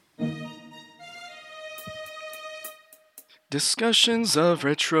Discussions of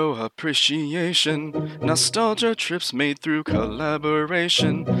retro appreciation, nostalgia trips made through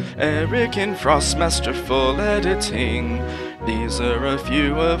collaboration, Eric and Frost masterful editing. These are a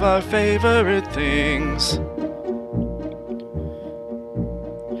few of our favorite things.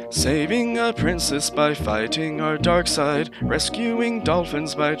 Saving a princess by fighting our dark side, rescuing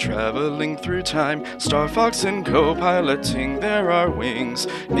dolphins by traveling through time, Star Fox and co-piloting there are wings.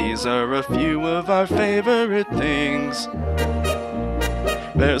 These are a few of our favorite things.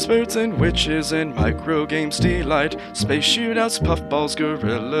 Bears, birds, and witches and micro games delight, space shootouts, puffballs,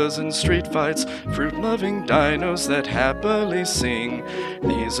 gorillas, and street fights, fruit-loving dinos that happily sing.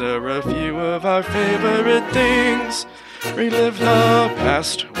 These are a few of our favorite things. Relive the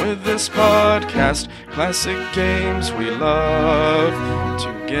past with this podcast, classic games we love.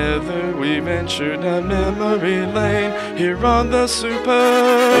 Together we ventured down memory lane here on the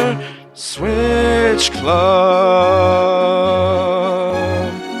Super Switch Club.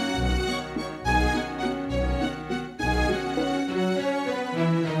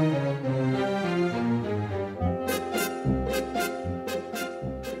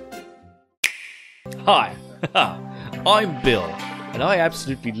 Hi, I'm Bill, and I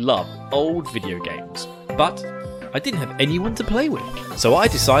absolutely love old video games, but I didn't have anyone to play with. So I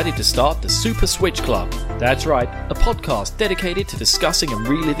decided to start the Super Switch Club. That's right, a podcast dedicated to discussing and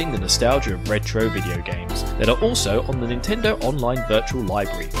reliving the nostalgia of retro video games that are also on the Nintendo Online Virtual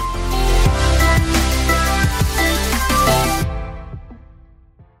Library.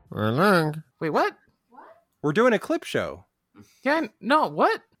 We're along. Wait, what? We're doing a clip show. Yeah, no,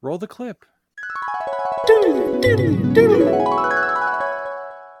 what? Roll the clip.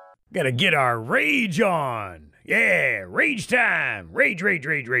 Gotta get our rage on. Yeah, rage time. Rage.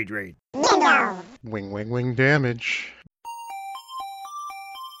 Wing damage.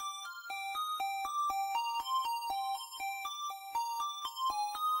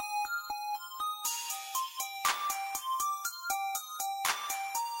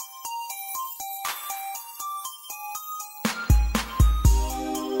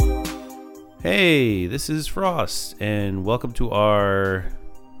 Hey, this is Frost, and welcome to our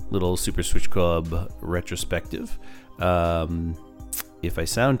little Super Switch Club retrospective. If I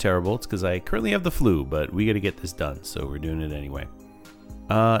sound terrible, it's because I currently have the flu, but we got to get this done, so we're doing it anyway.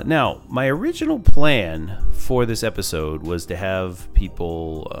 Now, my original plan for this episode was to have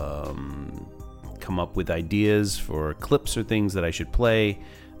people come up with ideas for clips or things that I should play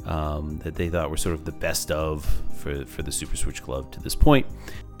that they thought were sort of the best of for the Super Switch Club to this point.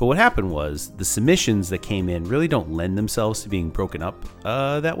 But what happened was the submissions that came in really don't lend themselves to being broken up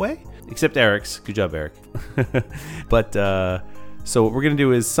that way, except Eric's. Good job, Eric. But so what we're going to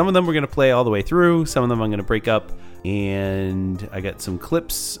do is some of them we're going to play all the way through. Some of them I'm going to break up. And I got some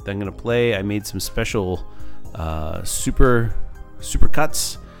clips that I'm going to play. I made some special super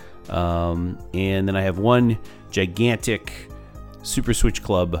cuts. And then I have one gigantic Super Switch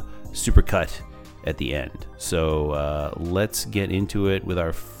Club super cut at the end. So let's get into it with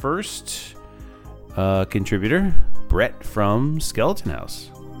our first contributor, Brett from Skeleton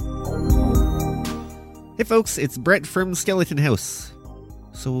House. Hey folks, it's Brett from Skeleton House.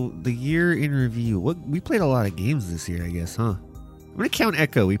 So the year in review, we played a lot of games this year, I guess, huh? I'm gonna count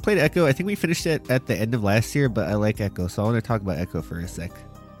Echo. We played Echo. I think we finished it at the end of last year, but I like Echo, so I want to talk about Echo for a sec.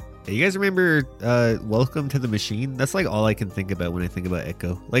 Hey, you guys remember Welcome to the Machine? That's like all I can think about when I think about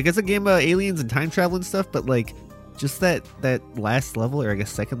Echo. Like, it's a game about aliens and time travel and stuff, but like just that last level, or I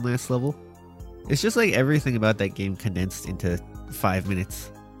guess second last level, it's just like everything about that game condensed into 5 minutes.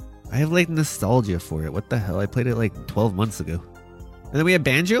 I have like nostalgia for it. What the hell? I played it like 12 months ago. And then we had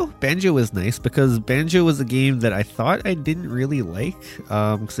Banjo. Banjo was nice because Banjo was a game that I thought I didn't really like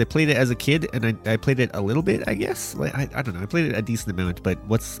because I played it as a kid and I played it a little bit, I guess. Like I don't know. I played it a decent amount, but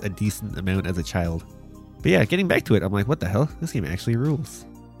what's a decent amount as a child? But yeah, getting back to it, I'm like, what the hell? This game actually rules.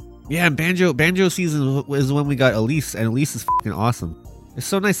 Yeah, Banjo season was when we got Elise, and Elise is fucking awesome. It's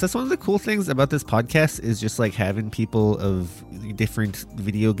so nice. That's one of the cool things about this podcast is just like having people of different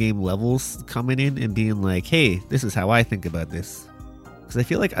video game levels coming in and being like, hey, this is how I think about this. Because I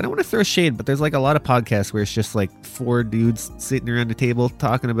feel like, I don't want to throw shade, but there's like a lot of podcasts where it's just like 4 dudes sitting around the table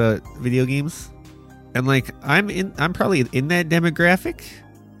talking about video games. And like, I'm probably in that demographic,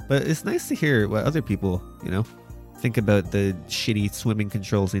 but it's nice to hear what other people, think about the shitty swimming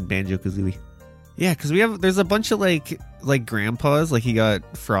controls in Banjo-Kazooie. Yeah, because there's a bunch of like grandpas, like you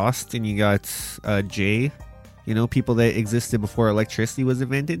got Frost and you got Jay, people that existed before electricity was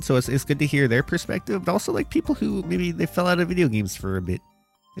invented. So it's good to hear their perspective, but also like people who maybe they fell out of video games for a bit.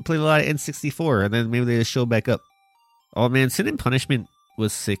 They played a lot of N64 and then maybe they just show back up. Oh man, Sin and Punishment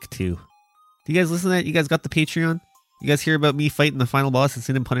was sick too. Do you guys listen to that? You guys got the Patreon? You guys hear about me fighting the final boss in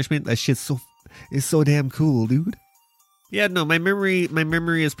Sin and Punishment? That shit is so damn cool, dude. Yeah, no, my memory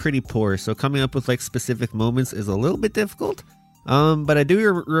is pretty poor, so coming up with like specific moments is a little bit difficult. But I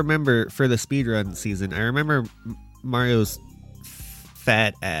do remember for the speedrun season, I remember Mario's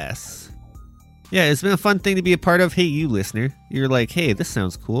fat ass. Yeah, it's been a fun thing to be a part of. Hey, you listener, you're like, hey, this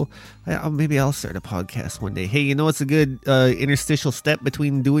sounds cool. Maybe I'll start a podcast one day. Hey, you know what's a good interstitial step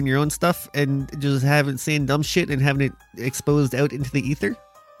between doing your own stuff and just saying dumb shit and having it exposed out into the ether?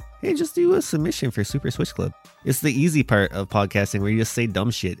 Hey, just do a submission for Super Switch Club. It's the easy part of podcasting where you just say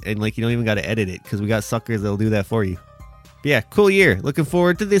dumb shit and like you don't even got to edit it because we got suckers that'll do that for you. But yeah, cool year. Looking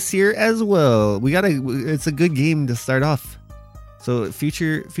forward to this year as well. It's a good game to start off. So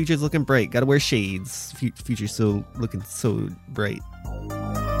future's looking bright. Gotta wear shades. Future's looking so bright.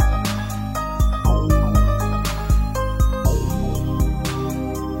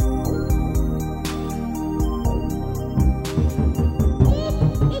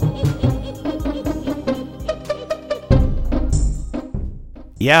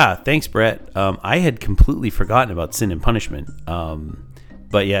 Yeah, thanks, Brett. I had completely forgotten about Sin and Punishment.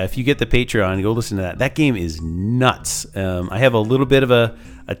 But yeah, if you get the Patreon, go listen to that. That game is nuts. I have a little bit of a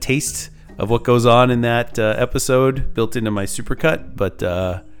taste of what goes on in that episode built into my supercut. But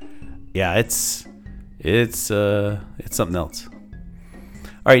yeah, it's something else.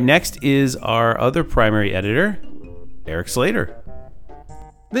 All right, next is our other primary editor, Eric Slater.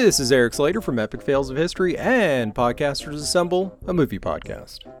 This is Eric Slater from Epic Fails of History and Podcasters Assemble, a movie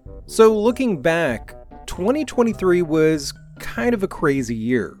podcast. So looking back, 2023 was kind of a crazy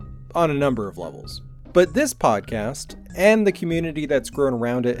year on a number of levels. But this podcast and the community that's grown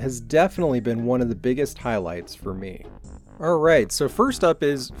around it has definitely been one of the biggest highlights for me. Alright, so first up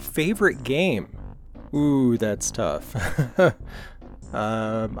is favorite game. Ooh, that's tough.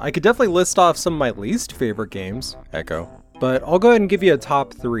 I could definitely list off some of my least favorite games, Echo, but I'll go ahead and give you a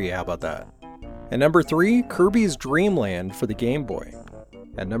top 3, how about that? At number 3, Kirby's Dream Land for the Game Boy.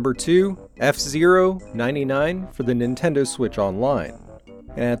 At number 2, F-Zero 99 for the Nintendo Switch Online.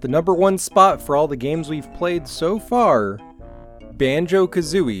 And at the number 1 spot for all the games we've played so far,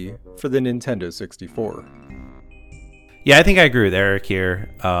 Banjo-Kazooie for the Nintendo 64. Yeah, I think I agree with Eric here.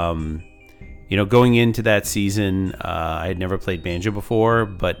 Going into that season, I had never played Banjo before,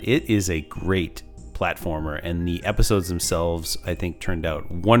 but it is a great platformer, and the episodes themselves, I think, turned out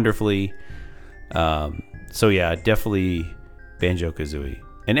wonderfully. So yeah, definitely Banjo-Kazooie.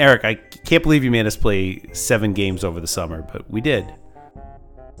 And Eric, I can't believe you made us play 7 games over the summer, but we did.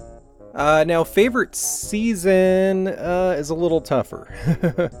 Now, favorite season is a little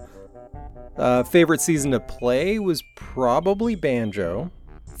tougher. Favorite season to play was probably Banjo.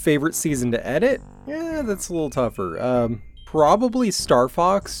 Favorite season to edit? Yeah, that's a little tougher. Probably Star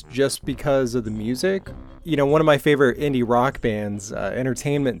Fox, just because of the music. You know, one of my favorite indie rock bands,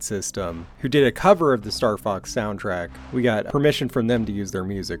 Entertainment System, who did a cover of the Star Fox soundtrack. We got permission from them to use their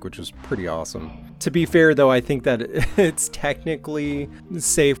music, which was pretty awesome. To be fair, though, I think that it's technically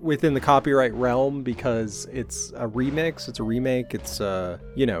safe within the copyright realm because it's a remix, it's a remake, it's,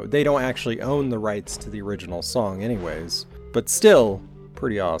 they don't actually own the rights to the original song anyways. But still,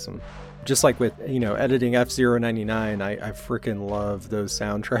 pretty awesome. Just like with, editing F-Zero 99, I freaking love those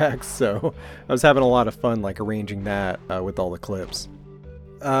soundtracks, so I was having a lot of fun, arranging that with all the clips.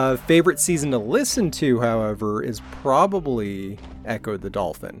 Favorite season to listen to, however, is probably Echo the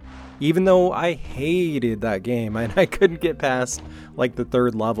Dolphin. Even though I hated that game, and I couldn't get past, the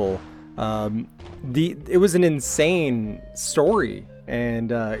 3rd level, it was an insane story.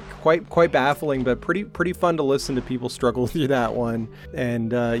 And quite baffling, but pretty fun to listen to people struggle through that one.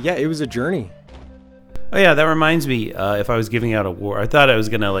 And it was a journey. Oh yeah, that reminds me. If I was giving out I thought I was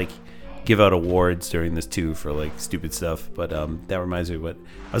gonna give out awards during this too for stupid stuff. But that reminds me of what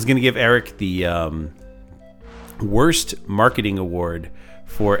I was gonna give Eric the worst marketing award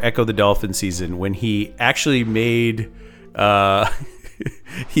for Echo the Dolphin season when he actually made.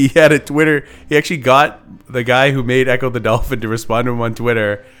 He had a Twitter. He actually got the guy who made Echo the Dolphin to respond to him on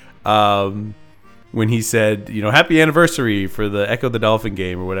Twitter when he said, happy anniversary for the Echo the Dolphin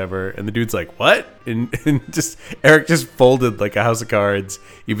game or whatever. And the dude's like, what? And just Eric just folded like a house of cards,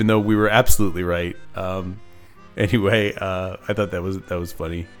 even though we were absolutely right. Anyway, I thought that was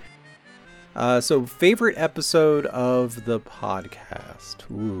funny. So favorite episode of the podcast.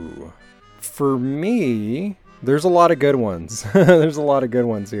 Ooh, for me. There's a lot of good ones. There's a lot of good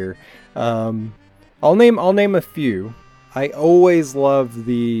ones here. I'll name a few. I always love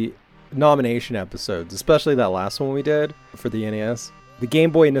the nomination episodes, especially that last one we did for the NES. The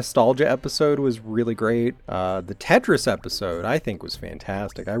Game Boy Nostalgia episode was really great. The Tetris episode, I think, was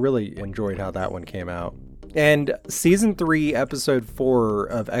fantastic. I really enjoyed how that one came out. And season 3, episode 4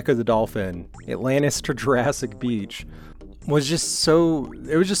 of Echo the Dolphin, Atlantis to Jurassic Beach, was just so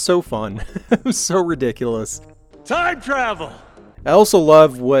fun. It was so ridiculous. Time travel! I also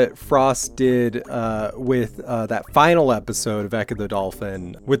love what Frost did with that final episode of Echo the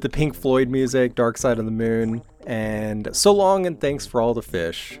Dolphin with the Pink Floyd music, Dark Side of the Moon, and So Long and Thanks for All the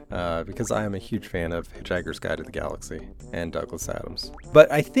Fish, because I am a huge fan of Hitchhiker's Guide to the Galaxy and Douglas Adams.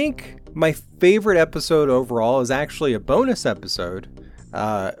 But I think my favorite episode overall is actually a bonus episode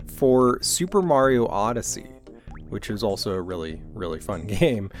for Super Mario Odyssey, which is also a really, really fun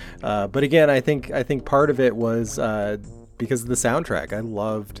game. But again, I think part of it was because of the soundtrack. I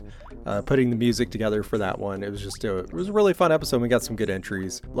loved putting the music together for that one. It was a really fun episode. We got some good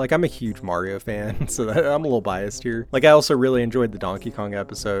entries. Like, I'm a huge Mario fan, so I'm a little biased here. Like, I also really enjoyed the Donkey Kong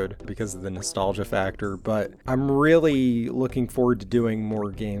episode because of the nostalgia factor, but I'm really looking forward to doing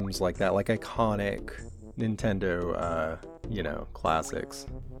more games like that, like iconic Nintendo, classics.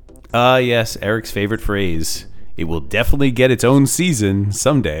 Yes, Eric's favorite phrase. It will definitely get its own season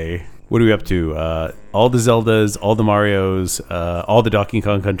someday. What are we up to? All the Zeldas, all the Marios, all the Donkey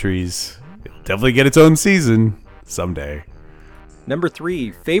Kong countries. It'll definitely get its own season someday. Number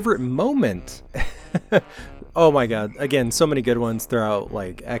 3, favorite moment. Oh my god. Again, so many good ones throughout,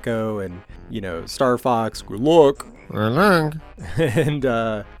 like Echo and, Star Fox. Good luck. And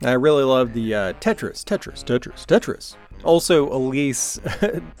I really love the Tetris. Also, Elise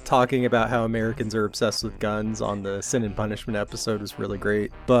talking about how Americans are obsessed with guns on the Sin and Punishment episode is really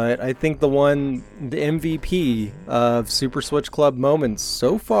great. But I think the MVP of Super Switch Club moments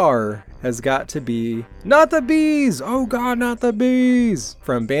so far has got to be Not the Bees! Oh god, not the bees!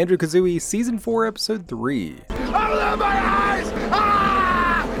 From Banjo-Kazooie Season 4, Episode 3. Open my eyes!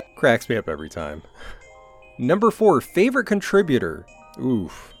 Ah! Cracks me up every time. Number 4, favorite contributor.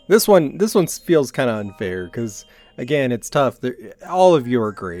 Oof. This one feels kind of unfair because, again, it's tough. All of you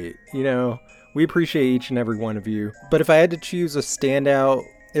are great. We appreciate each and every one of you. But if I had to choose a standout,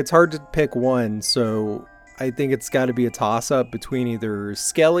 it's hard to pick one. So I think it's got to be a toss-up between either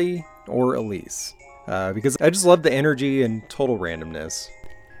Skelly or Elise. Because I just love the energy and total randomness.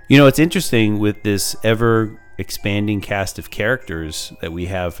 It's interesting with this ever-expanding cast of characters that we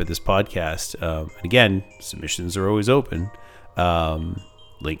have for this podcast. Again, submissions are always open.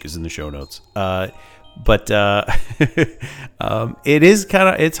 Link is in the show notes. But it is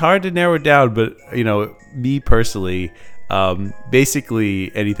it's hard to narrow it down, but me personally,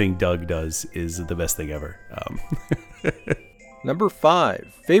 basically anything Doug does is the best thing ever. Number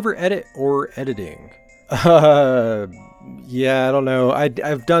 5, favorite edit or editing. Yeah, I don't know.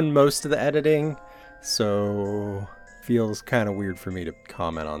 I've done most of the editing, so feels kind of weird for me to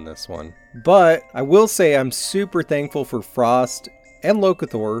comment on this one. But I will say I'm super thankful for Frost and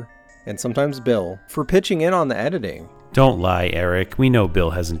Locathor, and sometimes Bill, for pitching in on the editing. Don't lie, Eric. We know Bill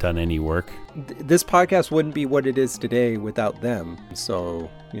hasn't done any work. This podcast wouldn't be what it is today without them. So,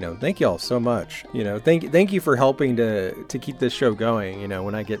 thank you all so much. Thank you for helping to keep this show going,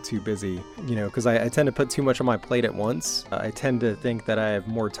 when I get too busy, because I tend to put too much on my plate at once. I tend to think that I have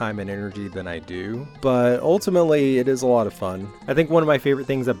more time and energy than I do. But ultimately, it is a lot of fun. I think one of my favorite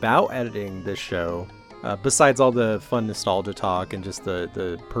things about editing this show, besides all the fun nostalgia talk and just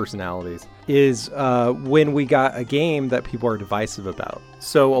the personalities, is when we got a game that people are divisive about.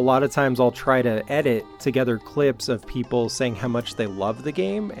 So a lot of times I'll try to edit together clips of people saying how much they love the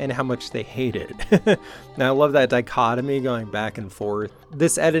game and how much they hate it. Now I love that dichotomy going back and forth.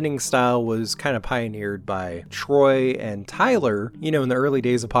 This editing style was kind of pioneered by Troy and Tyler, in the early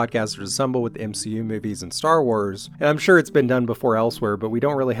days of Podcasters Assemble with MCU movies and Star Wars. And I'm sure it's been done before elsewhere, but we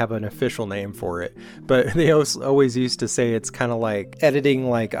don't really have an official name for it. But they always used to say it's kind of like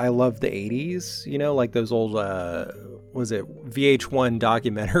editing like I Love the 80s, like those old was it VH1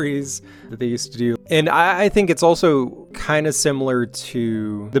 documentaries that they used to do. And I think it's also kind of similar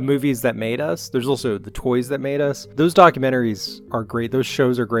to the movies that made us. There's also the toys that made us. Those documentaries are great. Those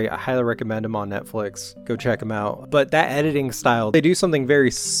shows are great. I highly recommend them on Netflix. Go check them out. But that editing style, they do something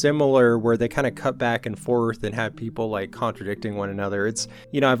very similar where they kind of cut back and forth and have people like contradicting one another. It's,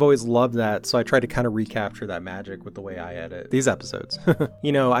 I've always loved that. So I try to kind of recapture that magic with the way I edit these episodes.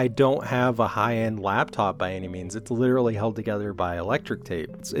 I don't have a high-end laptop by any means. It's literally held together by electric tape.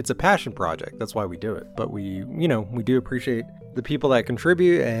 It's a passion project. That's why we do it. But we do appreciate the people that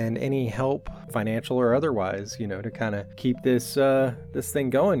contribute and any help, financial or otherwise, to kind of keep this thing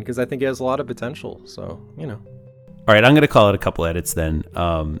going, because I think it has a lot of potential. So, All right, I'm going to call it a couple edits then.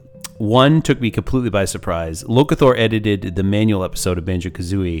 One took me completely by surprise. Locathor edited the manual episode of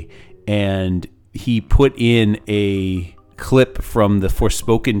Banjo-Kazooie, and he put in a clip from the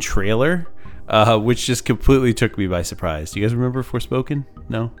Forspoken trailer which just completely took me by surprise. Do you guys remember Forspoken?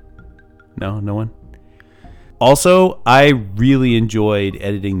 No one. Also, I really enjoyed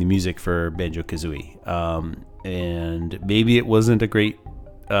editing the music for Banjo-Kazooie, and maybe it wasn't a great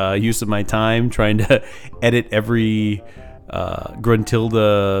use of my time trying to edit every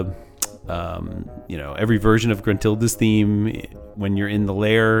Gruntilda, every version of Gruntilda's theme when you're in the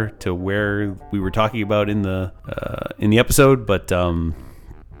lair to where we were talking about in the episode, but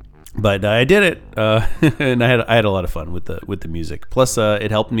I did it, and I had a lot of fun with the music. Plus, it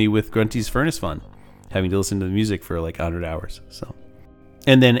helped me with Grunty's Furnace Fun, having to listen to the music for like 100 hours. So,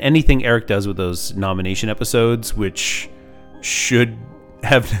 and then anything Eric does with those nomination episodes, which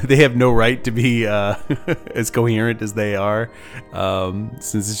they have no right to be as coherent as they are,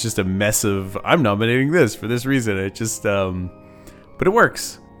 since it's just a mess of I'm nominating this for this reason. It just, but it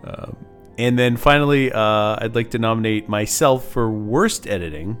works. And then finally, I'd like to nominate myself for worst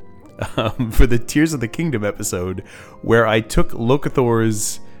editing for the Tears of the Kingdom episode, where I took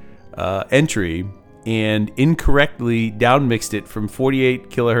Locathor's entry and incorrectly downmixed it from 48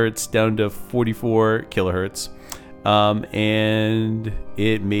 kilohertz down to 44 kilohertz. And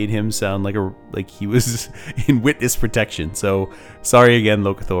it made him sound like he was in witness protection. So sorry again,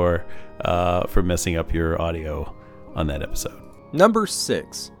 Locathor, for messing up your audio on that episode. Number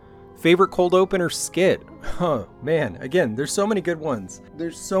 6. Favorite cold opener skit? Oh, man. Again, there's so many good ones.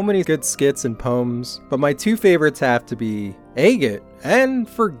 There's so many good skits and poems, but my 2 favorites have to be Egg It and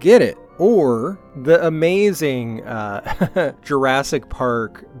Forget It, or the amazing Jurassic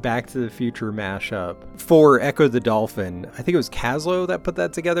Park Back to the Future mashup for Echo the Dolphin. I think it was Caslo that put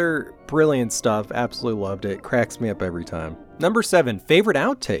that together. Brilliant stuff. Absolutely loved it. Cracks me up every time. Number 7, favorite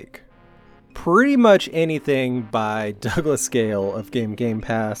outtake? Pretty much anything by Douglas Gale of Game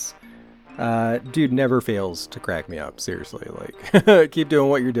Pass. Dude never fails to crack me up, seriously. Like, keep doing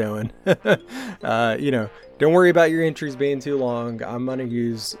what you're doing. Don't worry about your entries being too long. I'm gonna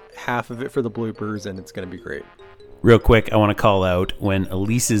use half of it for the bloopers, and it's gonna be great. Real quick, I want to call out when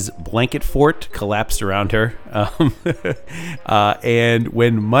Elise's blanket fort collapsed around her, and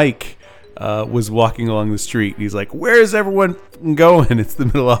when Mike was walking along the street, he's like, "Where's everyone going? It's the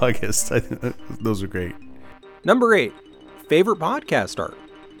middle of August." I think those are great. Number 8, favorite podcast art.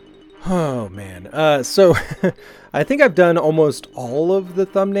 Oh, man. So I think I've done almost all of the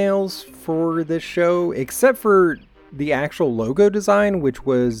thumbnails for this show, except for the actual logo design, which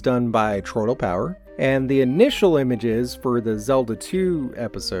was done by Troidal Power. And the initial images for the Zelda 2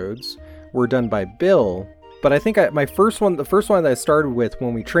 episodes were done by Bill. But I think the first one that I started with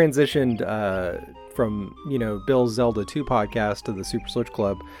when we transitioned from, Bill's Zelda 2 podcast to the Super Switch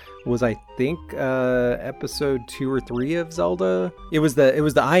Club was, I think, episode 2 or 3 of Zelda. It was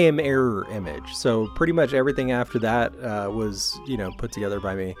the I Am Error image. So pretty much everything after that was, put together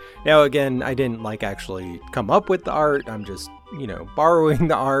by me. Now, again, I didn't actually come up with the art. I'm just, borrowing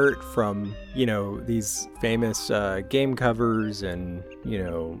the art from, these famous game covers and,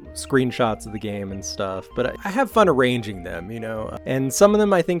 screenshots of the game and stuff. But I have fun arranging them, and some of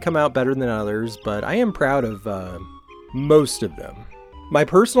them I think come out better than others, but I am proud of most of them. My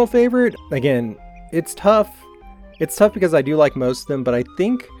personal favorite, again, it's tough. It's tough because I do like most of them, but I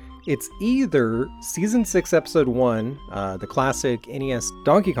think it's either Season 6, Episode 1, the classic NES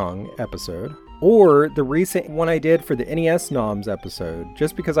Donkey Kong episode, or the recent one I did for the NES Noms episode,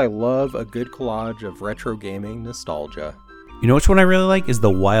 just because I love a good collage of retro gaming nostalgia. You know which one I really like is the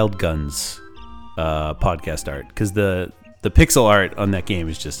Wild Guns podcast art, because the pixel art on that game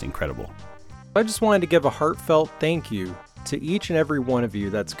is just incredible. I just wanted to give a heartfelt thank you to each and every one of you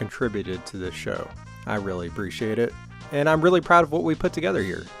that's contributed to this show. I really appreciate it, and I'm really proud of what we put together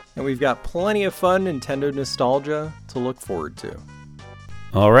here. And we've got plenty of fun Nintendo nostalgia to look forward to.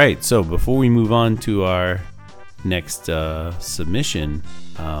 All right, so before we move on to our next submission,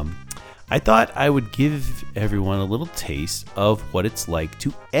 I thought I would give everyone a little taste of what it's like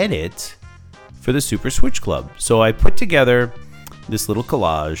to edit for the Super Switch Club. So I put together this little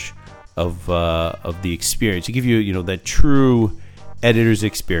collage of the experience to give you, that true editor's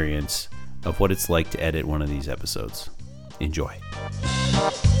experience of what it's like to edit one of these episodes. Enjoy.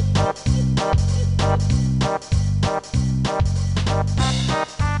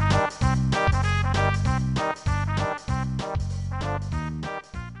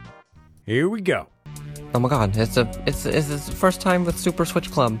 Here we go. Oh my god, it's the first time with Super Switch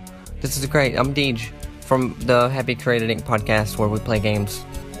Club. This is great. I'm Deej from the Happy Created Inc. podcast where we play games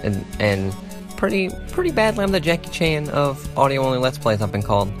and pretty badly I'm the Jackie Chan of audio only Let's Plays I've been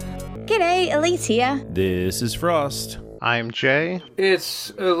called. G'day, Elise here. This is Frost. I'm Jay.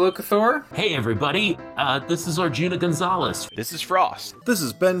 It's Locathor. Hey everybody, this is Arjuna Gonzalez. This is Frost. This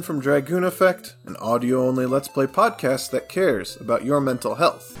is Ben from Dragoon Effect, an audio-only Let's Play podcast that cares about your mental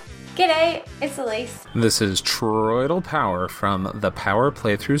health. G'day, it's Elise. This is Troidal Power from the Power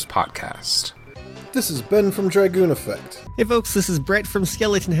Playthroughs podcast. This is Ben from Dragoon Effect. Hey folks, this is Brett from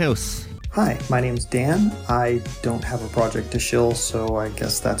Skeleton House. Hi, my name's Dan. I don't have a project to shill, so I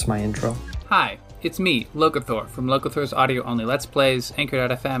guess that's my intro. Hi, it's me, Locathor, from Locathor's audio-only Let's Plays,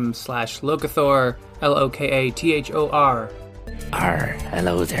 anchor.fm/Locathor, Lokathor.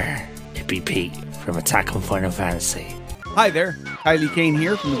 Hello there. It'd be Pete from Attack on Final Fantasy. Hi there, Kylie Kane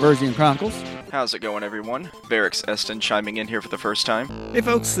here from the Bersian Chronicles. How's it going, everyone? Varix Eston chiming in here for the first time. Hey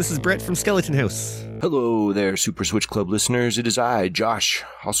folks, this is Brett from Skeleton House. Hello there, Super Switch Club listeners. It is I, Josh,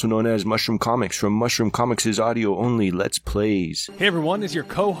 also known as Mushroom Comics from Mushroom Comics' audio-only Let's Plays. Hey everyone, it's your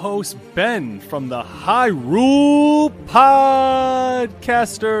co-host Ben from the Hyrule Podcasters.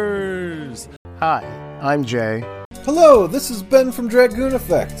 Hi, I'm Jay. Hello, this is Ben from Dragoon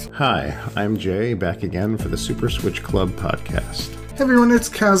Effect. Hi, I'm Jay, back again for the Super Switch Club podcast. Hey everyone, it's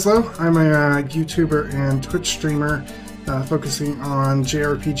Kazlo. I'm a YouTuber and Twitch streamer focusing on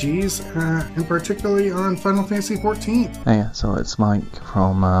JRPGs, and particularly on Final Fantasy XIV. Hey, so it's Mike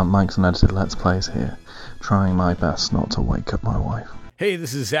from Mike's Unedited Let's Plays here, trying my best not to wake up my wife. Hey,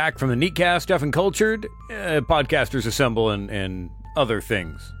 this is Zach from the Neatcast, Deaf and Cultured, Podcasters Assemble, and other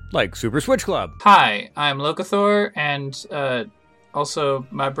things, like Super Switch Club. Hi, I'm Locathor, and also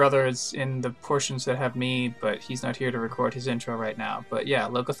my brother is in the portions that have me, but he's not here to record his intro right now. But yeah,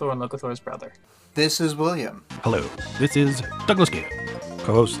 Locathor and Locathor's brother. This is William. Hello, this is Douglas Gale,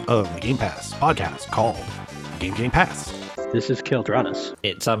 co-host of the Game Pass podcast called Game Pass. This is Kildranus.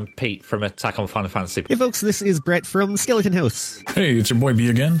 It's Pete from Attack on Final Fantasy. Hey folks, this is Brett from Skeleton House. Hey, it's your boy B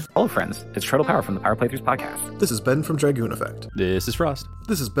again. Hello friends, it's Turtle Power from the Power Playthroughs podcast. This is Ben from Dragoon Effect. This is Frost.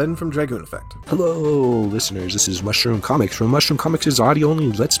 This is Ben from Dragoon Effect. Hello, listeners. This is Mushroom Comics from Mushroom Comics'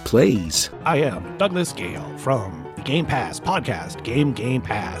 audio-only Let's Plays. I am Douglas Gale from the Game Pass podcast, Game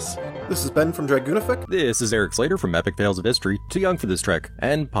Pass. This is Ben from Dragoon Effect. This is Eric Slater from Epic Tales of History, Too Young for This Trek,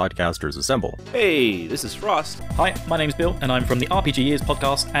 and Podcasters Assemble. Hey, this is Frost. Hi, my name's Bill, and I'm from the RPG Years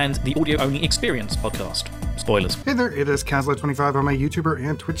podcast and the Audio Only Experience podcast. Spoilers. Hey there, it is Kazlo25. I'm a YouTuber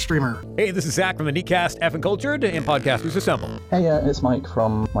and Twitch streamer. Hey, this is Zach from the Neatcast, Deaf and Cultured, and Podcasters Assemble. Hey, it's Mike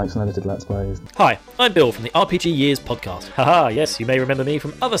from Mike's Unedited Let's Plays. Hi, I'm Bill from the RPG Years podcast. Haha, yes, you may remember me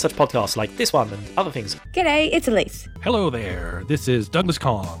from other such podcasts like this one and other things. G'day, it's Elise. Hello there, this is Douglas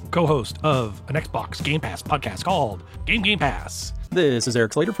Kong, co-host of an Xbox Game Pass podcast called Game Pass. This is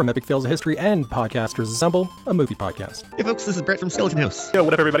Eric Slater from Epic Tales of History and Podcasters Assemble, a movie podcast. Hey folks, this is Brett from Skeleton House. Yo,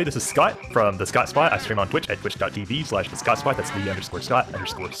 what up everybody, this is Scott from The Scott Spot. I stream on Twitch at twitch.tv/TheScottSpot. That's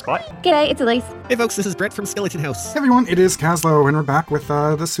the_Scott_Spot. G'day, it's Elise. Hey folks, this is Brett from Skeleton House. Hey everyone, it is Kazlo, and we're back with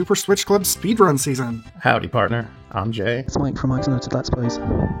the Super Switch Club speedrun season. Howdy partner, I'm Jay. It's Mike from Mike's Unedited Let's Plays.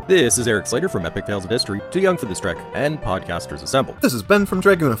 This is Eric Slater from Epic Tales of History, Too Young for This Trek, and Podcasters Assemble. This is Ben from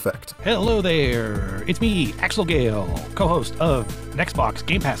Dragoon Effect. Hello there, it's me, Axel Gale, co-host of an Xbox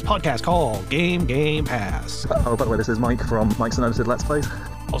Game Pass podcast called Game Pass. Oh, by the way, this is Mike from Mike's Unedited Let's Plays.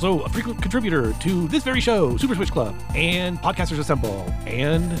 Also a frequent contributor to this very show, Super Switch Club, and Podcasters Assemble.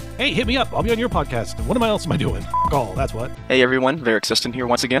 And hey, hit me up, I'll be on your podcast. What else am I doing? All, that's what. Hey everyone, Varix Eston here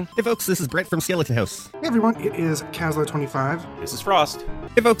once again. Hey folks, this is Brett from Skeleton House. Hey everyone, it is Kazlo25. This is Frost.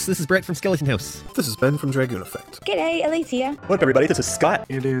 Hey folks, this is Brett from Skeleton House. This is Ben from Dragoon Effect. G'day, Elise here. What up everybody, this is Scott.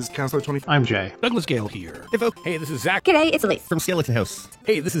 It is Kazlo25. I'm Jay. Douglas Gale here. Hey folks. Hey, this is Zach. G'day, it's Elise. From Skeleton House.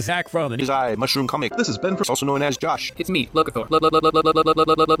 Hey, this is Zach from the It is I, Mushroom Comic. This is Ben, also known as Josh. It's me, Locathor.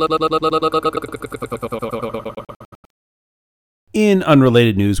 In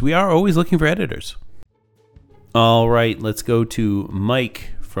unrelated news, we are always looking for editors. All right, let's go to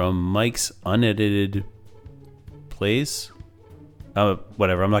Mike from Mike's Unedited Plays.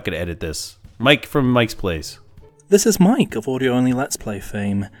 Whatever, I'm not going to edit this. Mike from Mike's Plays. This is Mike of Audio Only Let's Play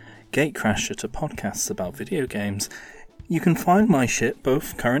fame, gatecrasher to podcasts about video games. You can find my shit,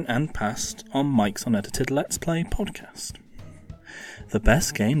 both current and past, on Mike's Unedited Let's Play podcast. The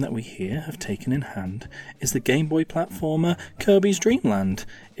best game that we here have taken in hand is the Game Boy platformer Kirby's Dream Land.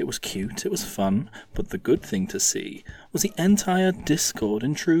 It was cute, it was fun, but the good thing to see was the entire Discord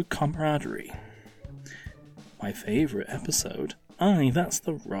in true camaraderie. My favourite episode, that's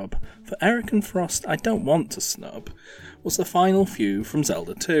the rub, for Eric and Frost I don't want to snub, was the final few from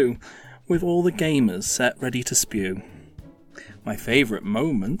Zelda 2, with all the gamers set ready to spew. My favourite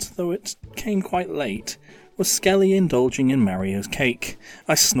moment, though it came quite late, was Skelly indulging in Mario's cake.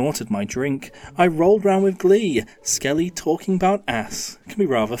 I snorted my drink, I rolled round with glee. Skelly talking about ass can be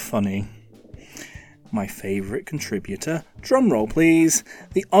rather funny. my favourite contributor, drumroll please,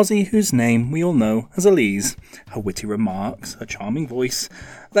 the Aussie whose name we all know as Elise. Her witty remarks, her charming voice,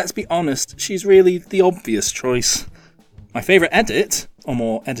 let's be honest, she's really the obvious choice. My favourite edit, or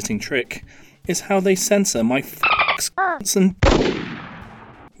more editing trick, is how they censor my f***s and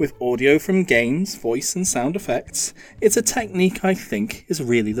with audio from games, voice and sound effects. It's a technique I think is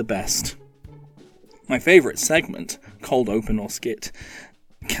really the best. My favourite segment, cold open or skit.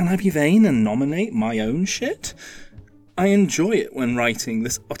 Can I be vain and nominate my own shit? I enjoy it when writing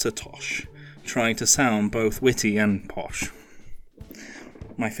this utter tosh, trying to sound both witty and posh.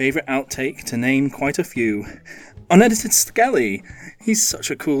 My favourite outtake, to name quite a few. Unedited Skelly, he's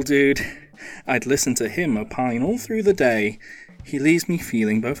such a cool dude. I'd listen to him opine all through the day. He leaves me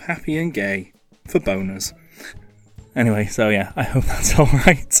feeling both happy and gay. For boners. Anyway, so yeah, I hope that's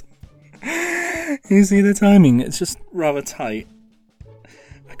alright. You see the timing, it's just rather tight.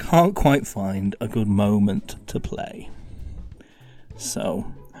 I can't quite find a good moment to play.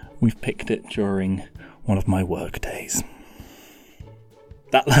 So, we've picked it during one of my work days.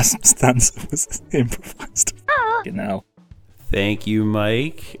 That last stanza was improvised. Now. Thank you,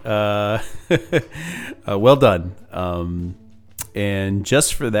 Mike. Well done. And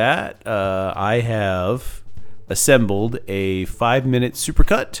just for that, I have assembled a 5-minute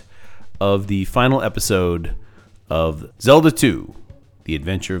supercut of the final episode of Zelda 2, The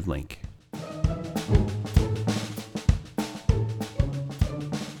Adventure of Link.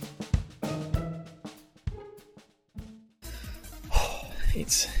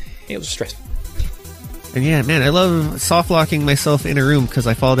 It was stressful. And yeah, man, I love soft-locking myself in a room because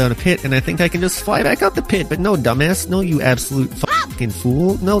I fall down a pit and I think I can just fly back out the pit. But no, dumbass. No, you absolute fucking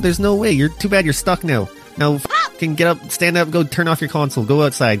fool. No, there's no way. You're too bad you're stuck now. Now, fucking get up, stand up, go turn off your console, go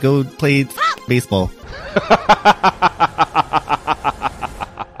outside, go play baseball.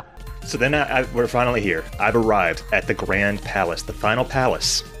 So then we're finally here. I've arrived at the Grand Palace, the final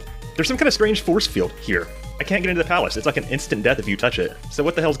palace. There's some kind of strange force field here. I can't get into the palace. It's like an instant death if you touch it. So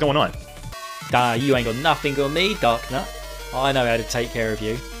what the hell's going on? You ain't got nothing on me, Darknut. I know how to take care of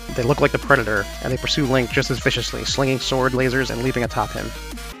you. They look like the Predator, and they pursue Link just as viciously, slinging sword, lasers, and leaping atop him.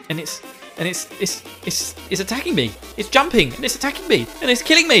 And it's attacking me. It's jumping, and it's attacking me, and it's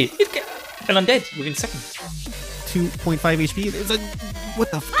killing me. And I'm dead within seconds. 2.5 HP. It's like, what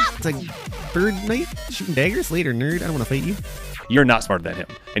the f***? It's like Bird Knight shooting daggers? Later, nerd. I don't want to fight you. You're not smarter than him,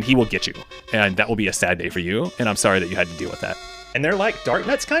 and he will get you. And that will be a sad day for you, and I'm sorry that you had to deal with that. And they're like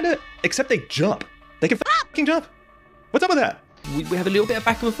Darknuts, kinda, except they jump. They can f***ing jump. What's up with that? We have a little bit of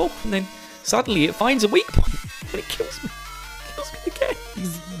back and forth, and then suddenly it finds a weak point, and it kills me. It kills me again.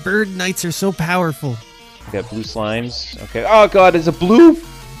 These Bird Knights are so powerful. We got blue slimes. Okay. Oh god, it's the blue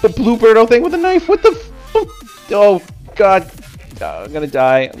birdo thing with a knife. What the? Oh god. I'm gonna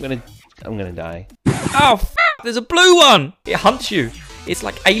die. I'm gonna die. Oh, there's a blue one. It hunts you. It's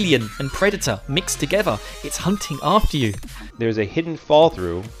like Alien and Predator mixed together. It's hunting after you. There's a hidden fall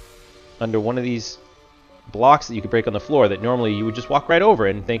through under one of these blocks that you could break on the floor that normally you would just walk right over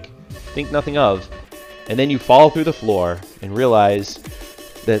and think nothing of. And then you fall through the floor and realize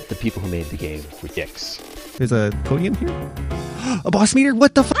that the people who made the game were dicks. There's a podium here? A boss meter?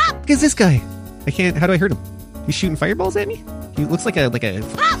 What the f*** is this guy? How do I hurt him? He's shooting fireballs at me? He looks like a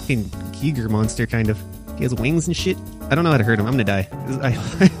fucking Giger monster, kind of. He has wings and shit. I don't know how to hurt him. I'm gonna die. I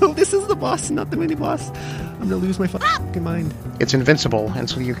hope this is the boss, not the mini boss. I'm gonna lose my fucking mind. It's invincible, and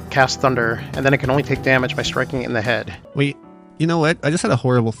so you cast thunder, and then it can only take damage by striking it in the head. Wait, you know what? I just had a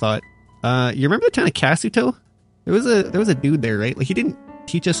horrible thought. You remember the town of Kasuto? There was a dude there, right? Like, he didn't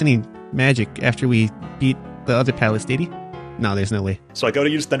teach us any magic after we beat the other palace, did he? No, there's no way. So I go to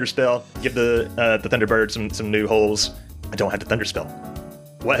use Thunder Spell, give the Thunderbird some new holes. I don't have the Thunder Spell.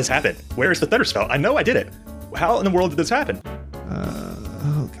 What has happened? Where is the Thunder Spell? I know I did it. How in the world did this happen?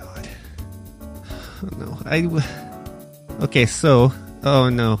 Oh god. Oh no. Okay, so... Oh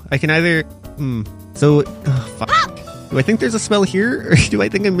no. I can either... So... fuck. Do I think there's a spell here? Or do I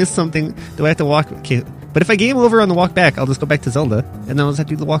think I missed something? Do I have to walk... Okay. But if I game over on the walk back, I'll just go back to Zelda. And then I'll just have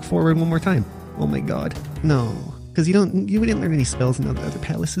to do the walk forward one more time. Oh my god. No. Because you didn't learn any spells in the other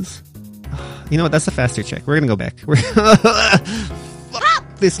palaces. You know what? That's a faster check. We're gonna go back.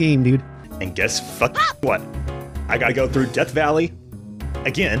 Fuck this game, dude. And guess what? I gotta go through Death Valley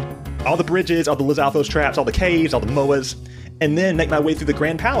again. All the bridges, all the Lizalfos traps, all the caves, all the Moas, and then make my way through the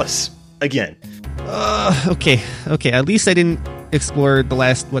Grand Palace again. Okay. At least I didn't explore the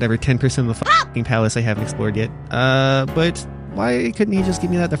last, 10% of the fucking palace I haven't explored yet. But why couldn't he just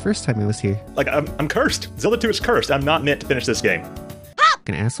give me that the first time I was here? Like, I'm cursed. Zelda 2 is cursed. I'm not meant to finish this game.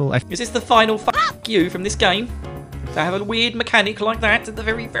 Fucking asshole. Is this the final you from this game? To have a weird mechanic like that at the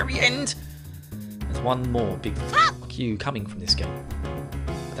very, very end? That's one more big fuck you coming from this game.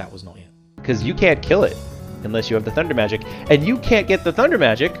 But that was not yet. Because you can't kill it unless you have the thunder magic, and you can't get the thunder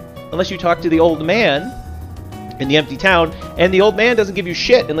magic unless you talk to the old man in the empty town, and the old man doesn't give you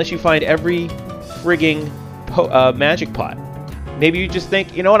shit unless you find every frigging magic pot. Maybe you just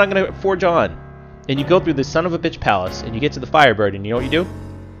think, you know what, I'm gonna forge on, and you go through this son of a bitch palace, and you get to the Firebird, and you know what you do?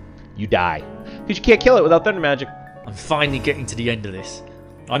 You die. Because you can't kill it without thunder magic. I'm finally getting to the end of this.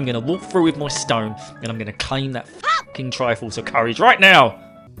 I'm gonna walk through with my stone, and I'm gonna claim that fucking Triforce of Courage right now!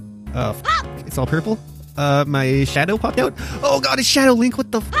 It's all purple? My shadow popped out? Oh god, it's Shadow Link,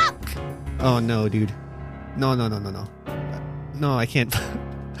 what the fuck? Oh no, dude. No. No, I can't.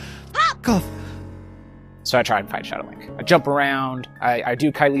 Fuck off. So I try and fight Shadow Link. I jump around. I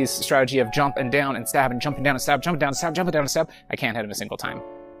do Kylie's strategy of jump and down and stab and jumping down and stab, jumping down and stab, jumping down and stab. I can't hit him a single time.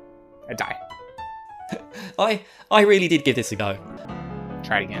 I die. I really did give this a go.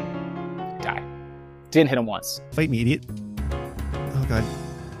 Try it again. Die. Didn't hit him once. Fight me, idiot. Oh god.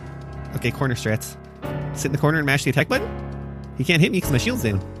 Okay, corner strats. Sit in the corner and mash the attack button? He can't hit me because my shield's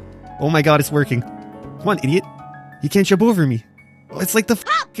down. Oh my god, it's working. Come on, idiot. You can't jump over me. Oh, it's like the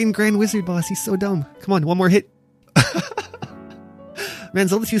fucking Grand Wizard boss. He's so dumb. Come on, one more hit. Man,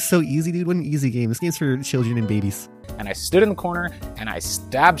 Zelda 2 is so easy, dude. What an easy game. This game's for children and babies. And I stood in the corner and I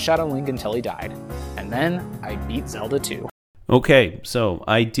stabbed Shadow Link until he died. And then I beat Zelda 2. Okay, so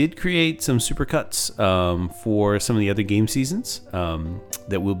I did create some supercuts for some of the other game seasons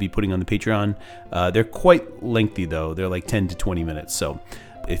that we'll be putting on the Patreon. They're quite lengthy, though. They're like 10 to 20 minutes. So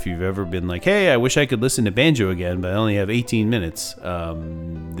if you've ever been like, hey, I wish I could listen to Banjo again, but I only have 18 minutes,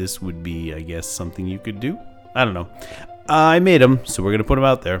 this would be, I guess, something you could do. I don't know. I made them, so we're going to put them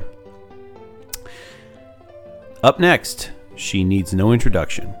out there. Up next, she needs no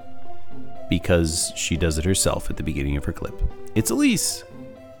introduction because she does it herself at the beginning of her clip. It's Elise.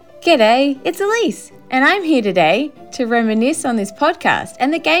 G'day, it's Elise, and I'm here today to reminisce on this podcast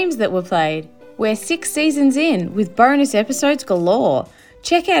and the games that were played. We're 6 seasons in with bonus episodes galore.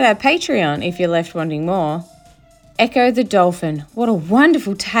 Check out our Patreon if you're left wanting more. Echo the Dolphin, what a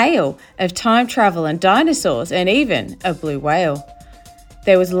wonderful tale of time travel and dinosaurs and even a blue whale.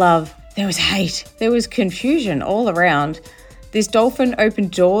 There was love, there was hate, there was confusion all around. This dolphin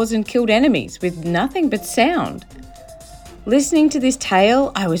opened doors and killed enemies with nothing but sound. Listening to this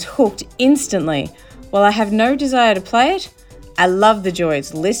tale, I was hooked instantly. While I have no desire to play it, I love the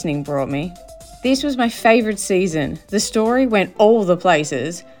joys listening brought me. This was my favourite season. The story went all the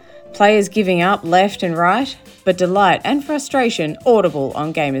places. Players giving up left and right, but delight and frustration audible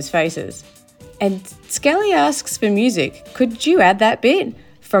on gamers' faces. And Skelly asks for music. Could you add that bit?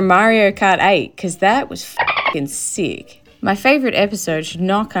 From Mario Kart 8, because that was f***ing sick. My favourite episode should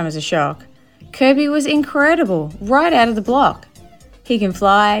not come as a shock. Kirby was incredible, right out of the block. He can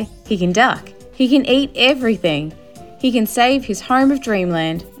fly, he can duck, he can eat everything. He can save his home of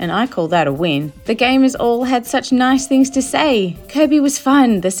Dreamland, and I call that a win. The gamers all had such nice things to say. Kirby was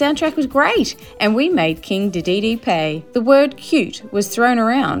fun, the soundtrack was great, and we made King Dedede pay. The word cute was thrown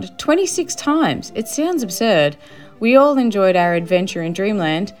around 26 times. It sounds absurd. We all enjoyed our adventure in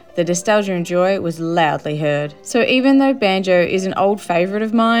Dreamland. The nostalgia and joy was loudly heard. So even though Banjo is an old favourite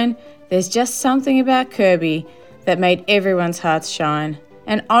of mine, there's just something about Kirby that made everyone's hearts shine.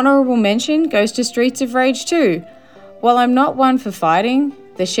 An honourable mention goes to Streets of Rage 2. While I'm not one for fighting,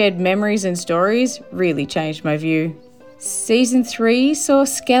 the shared memories and stories really changed my view. Season 3 saw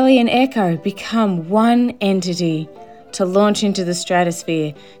Skelly and Echo become one entity, to launch into the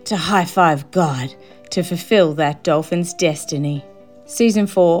stratosphere, to high-five God, to fulfill that dolphin's destiny. Season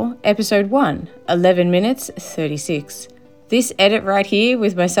 4, Episode 1, 11 minutes 36. This edit right here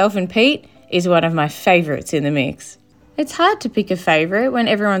with myself and Pete is one of my favourites in the mix. It's hard to pick a favourite when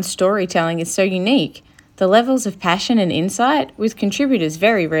everyone's storytelling is so unique. The levels of passion and insight with contributors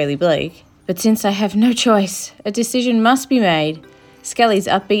very rarely bleak. But since I have no choice, a decision must be made. Skelly's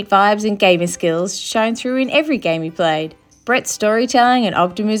upbeat vibes and gaming skills shine through in every game he played. Brett's storytelling and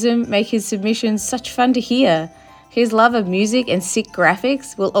optimism make his submissions such fun to hear. His love of music and sick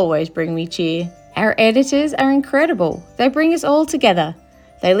graphics will always bring me cheer. Our editors are incredible. They bring us all together.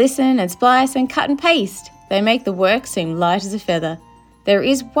 They listen and splice and cut and paste. They make the work seem light as a feather. There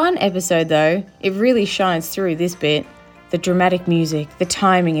is one episode though, it really shines through this bit. The dramatic music, the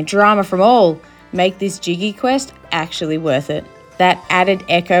timing and drama from all make this Jiggy quest actually worth it. That added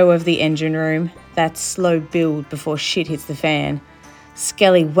echo of the engine room, that slow build before shit hits the fan.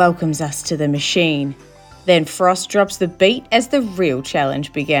 Skelly welcomes us to the machine. Then Frost drops the beat as the real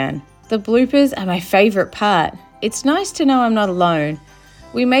challenge began. The bloopers are my favourite part. It's nice to know I'm not alone.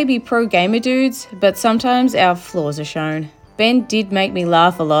 We may be pro gamer dudes, but sometimes our flaws are shown. Ben did make me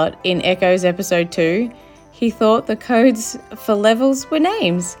laugh a lot in Echoes episode 2. He thought the codes for levels were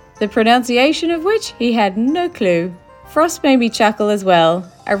names, the pronunciation of which he had no clue. Frost made me chuckle as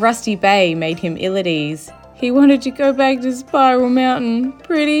well. A rusty bay made him ill at ease. He wanted to go back to Spiral Mountain.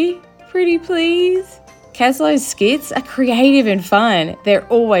 Pretty please. Caslow's skits are creative and fun. They're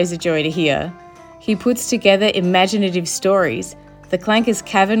always a joy to hear. He puts together imaginative stories. The Clanker's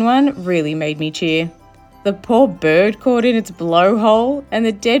Cavern one really made me cheer. The poor bird caught in its blowhole and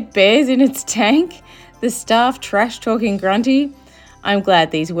the dead bears in its tank. The staff trash-talking Grunty. I'm glad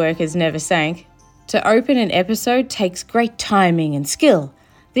these workers never sank. To open an episode takes great timing and skill.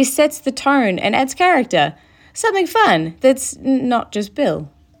 This sets the tone and adds character. Something fun that's not just Bill.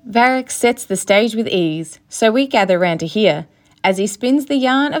 Varric sets the stage with ease, so we gather round to hear as he spins the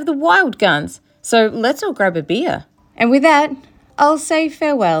yarn of the wild guns. So let's all grab a beer. And with that, I'll say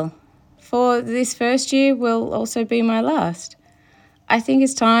farewell, for this first year will also be my last. I think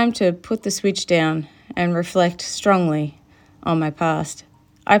it's time to put the Switch down and reflect strongly on my past.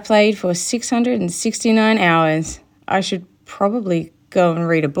 I played for 669 hours. I should probably go and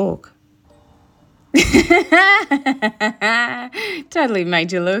read a book. Totally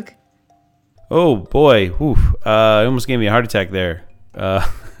made you look. Oh boy, whew. It almost gave me a heart attack there.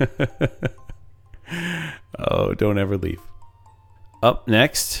 Oh, don't ever leave. Up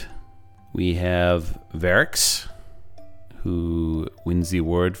next, we have Varix, who wins the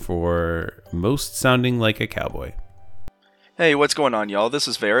award for most sounding like a cowboy. Hey, what's going on, y'all? This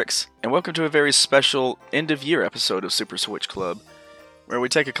is Varix, and welcome to a very special end-of-year episode of Super Switch Club, where we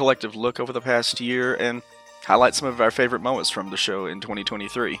take a collective look over the past year and highlight some of our favorite moments from the show in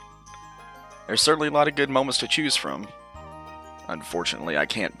 2023. There's certainly a lot of good moments to choose from. Unfortunately, I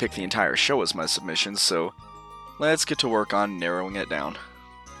can't pick the entire show as my submission, so let's get to work on narrowing it down.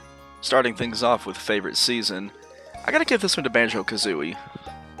 Starting things off with favorite season, I gotta give this one to Banjo-Kazooie.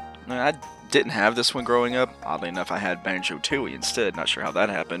 I didn't have this one growing up. Oddly enough, I had Banjo-Tooie instead. Not sure how that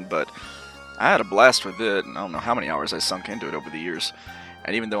happened, but I had a blast with it, and I don't know how many hours I sunk into it over the years.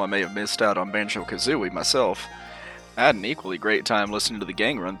 And even though I may have missed out on Banjo-Kazooie myself, I had an equally great time listening to the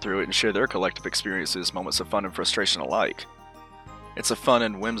gang run through it and share their collective experiences, moments of fun and frustration alike. It's a fun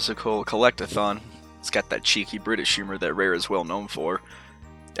and whimsical collectathon. It's got that cheeky British humor that Rare is well known for.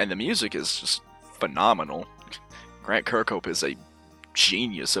 And the music is just phenomenal. Grant Kirkhope is a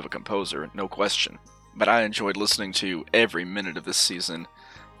genius of a composer, no question. But I enjoyed listening to every minute of this season.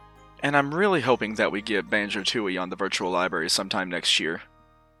 And I'm really hoping that we get Banjo-Tooie on the virtual library sometime next year.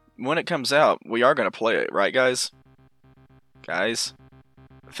 When it comes out, we are going to play it, right guys? Guys?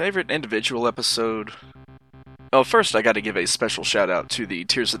 Favorite individual episode? Oh, first I gotta give a special shout out to the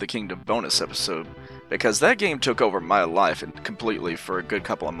Tears of the Kingdom bonus episode, because that game took over my life completely for a good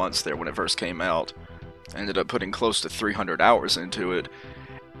couple of months there when it first came out. I ended up putting close to 300 hours into it,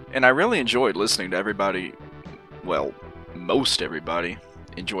 and I really enjoyed listening to everybody, well, most everybody,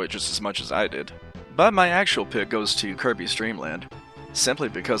 enjoy it just as much as I did. But my actual pick goes to Kirby's Dream Land, simply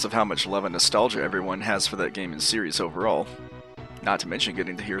because of how much love and nostalgia everyone has for that game and series overall. Not to mention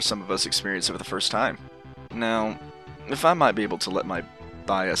getting to hear some of us experience it for the first time. Now, if I might be able to let my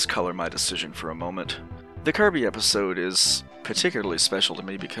bias color my decision for a moment, the Kirby episode is particularly special to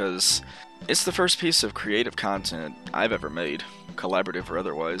me because it's the first piece of creative content I've ever made, collaborative or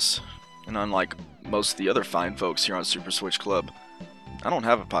otherwise. And unlike most of the other fine folks here on Super Switch Club, I don't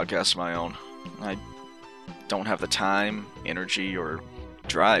have a podcast of my own. I don't have the time, energy, or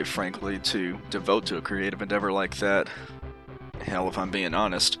drive, frankly, to devote to a creative endeavor like that. Hell, if I'm being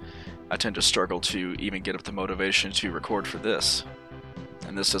honest, I tend to struggle to even get up the motivation to record for this.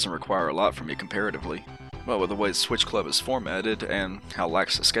 And this doesn't require a lot from me comparatively. Well, with the way Switch Club is formatted and how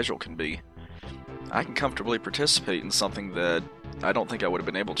lax the schedule can be, I can comfortably participate in something that I don't think I would have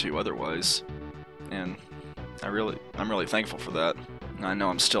been able to otherwise. And I'm really thankful for that. I know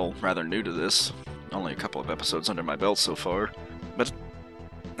I'm still rather new to this, only a couple of episodes under my belt so far, but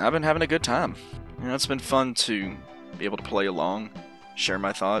I've been having a good time. You know, it's been fun to be able to play along, share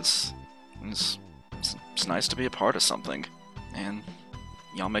my thoughts. It's nice to be a part of something, and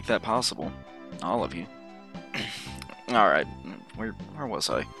y'all make that possible. All of you. Alright, where was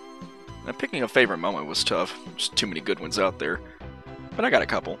I? Now, picking a favorite moment was tough. There's too many good ones out there. But I got a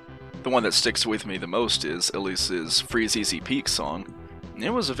couple. The one that sticks with me the most is Elise's Freeze Easy Peak song. It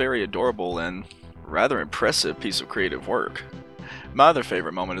was a very adorable and rather impressive piece of creative work. My other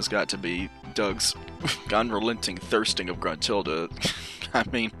favorite moment has got to be Doug's unrelenting thirsting of Gruntilda. I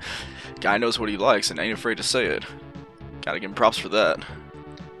mean, guy knows what he likes and ain't afraid to say it. Gotta give him props for that.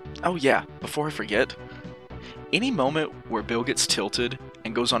 Oh yeah, before I forget, any moment where Bill gets tilted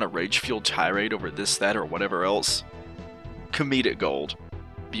and goes on a rage-fueled tirade over this, that, or whatever else, Comedic gold.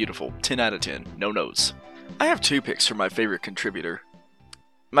 Beautiful. 10 out of 10. No notes. I have 2 picks for my favorite contributor.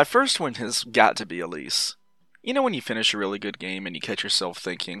 My first one has got to be Elise. You know when you finish a really good game and you catch yourself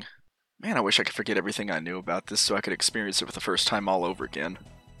thinking, man, I wish I could forget everything I knew about this so I could experience it for the first time all over again.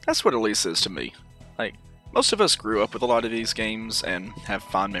 That's what Elise is to me. Like, most of us grew up with a lot of these games and have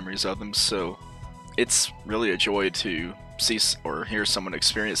fond memories of them, so it's really a joy to see or hear someone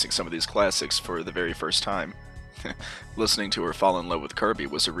experiencing some of these classics for the very first time. Listening to her fall in love with Kirby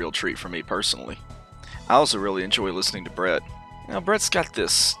was a real treat for me personally. I also really enjoy listening to Brett. You know, Brett's got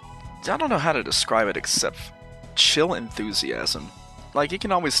this, I don't know how to describe it except chill enthusiasm. Like, you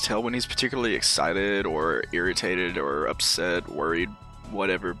can always tell when he's particularly excited or irritated or upset, worried,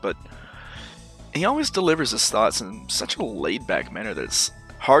 whatever, but he always delivers his thoughts in such a laid-back manner that it's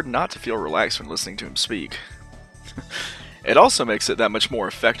hard not to feel relaxed when listening to him speak. It also makes it that much more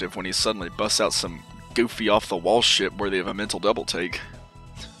effective when he suddenly busts out some goofy off-the-wall shit worthy of a mental double-take.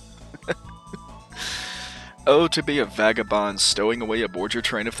 Oh, to be a vagabond stowing away aboard your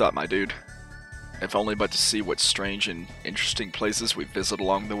train of thought, my dude. If only but to see what strange and interesting places we visit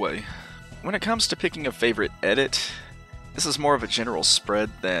along the way. When it comes to picking a favorite edit, this is more of a general spread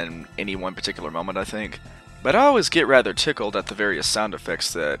than any one particular moment, I think. But I always get rather tickled at the various sound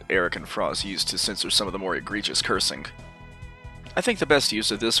effects that Eric and Frost used to censor some of the more egregious cursing. I think the best use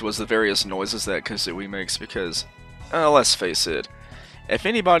of this was the various noises that Kazooie makes because, let's face it, if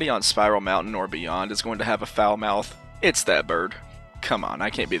anybody on Spiral Mountain or beyond is going to have a foul mouth, it's that bird. Come on, I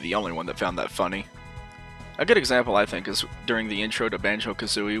can't be the only one that found that funny. A good example, I think, is during the intro to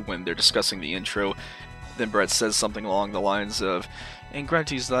Banjo-Kazooie when they're discussing the intro, then Brett says something along the lines of, and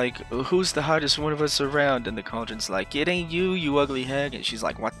Grunty's like, who's the hottest one of us around? And the Cauldron's like, it ain't you, you ugly hag. And she's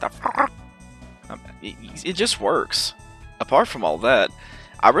like, what the fuck? It just works. Apart from all that,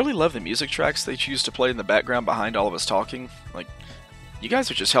 I really love the music tracks they choose to play in the background behind all of us talking. Like, you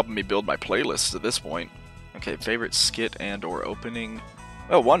guys are just helping me build my playlists at this point. Okay, favorite skit and or opening.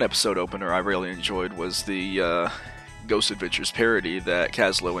 Well, one episode opener I really enjoyed was the Ghost Adventures parody that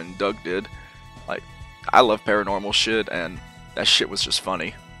Kazlo and Doug did. Like, I love paranormal shit, and that shit was just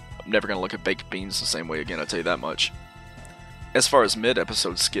funny. I'm never gonna look at baked beans the same way again, I'll tell you that much. As far as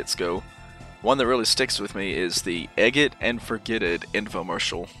mid-episode skits go, one that really sticks with me is the Egg It and Forget It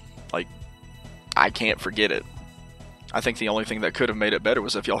infomercial. Like, I can't forget it. I think the only thing that could have made it better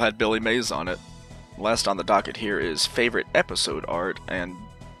was if y'all had Billy Mays on it. Last on the docket here is favorite episode art, and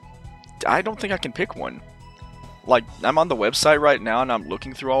I don't think I can pick one. Like, I'm on the website right now and I'm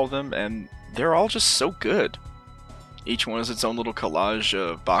looking through all of them, and they're all just so good. Each one is its own little collage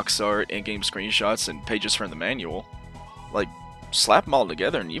of box art, in-game screenshots, and pages from the manual. Like, slap them all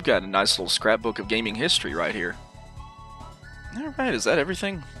together and you've got a nice little scrapbook of gaming history right here. Alright, is that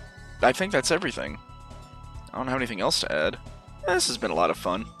everything? I think that's everything. I don't have anything else to add. This has been a lot of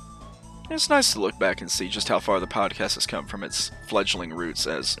fun. It's nice to look back and see just how far the podcast has come from its fledgling roots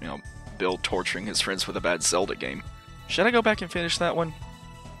as, you know, Bill torturing his friends with a bad Zelda game. Should I go back and finish that one?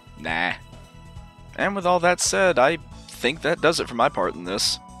 Nah. And with all that said, I think that does it for my part in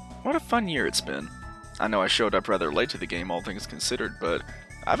this. What a fun year it's been. I know I showed up rather late to the game, all things considered, but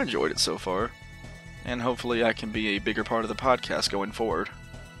I've enjoyed it so far. And hopefully I can be a bigger part of the podcast going forward.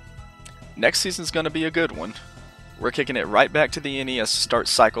 Next season's gonna be a good one. We're kicking it right back to the NES to start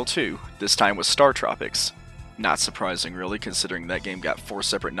Cycle 2, this time with Star Tropics. Not surprising really, considering that game got 4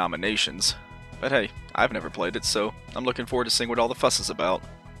 separate nominations. But hey, I've never played it, so I'm looking forward to seeing what all the fuss is about.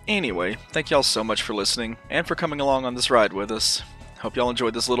 Anyway, thank y'all so much for listening, and for coming along on this ride with us. Hope y'all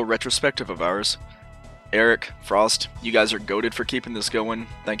enjoyed this little retrospective of ours. Eric, Frost, you guys are goated for keeping this going.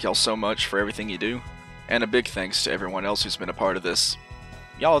 Thank y'all so much for everything you do. And a big thanks to everyone else who's been a part of this.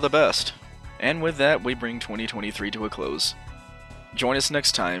 Y'all are the best. And with that, we bring 2023 to a close. Join us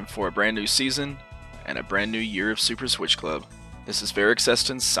next time for a brand new season and a brand new year of Super Switch Club. This is Varric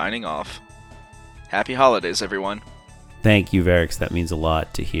Seston signing off. Happy holidays, everyone. Thank you, Varric. That means a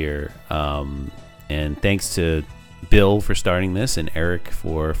lot to hear. And thanks to Bill for starting this and Eric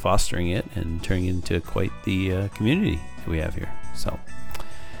for fostering it and turning it into quite the community that we have here. So,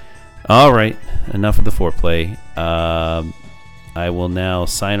 all right, enough of the foreplay. I will now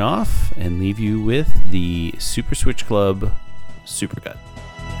sign off and leave you with the Super Switch Club Supercut.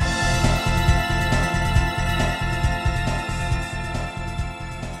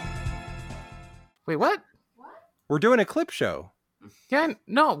 Wait, what? We're doing a clip show. Yeah,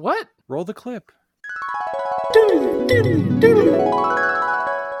 no, what? Roll the clip.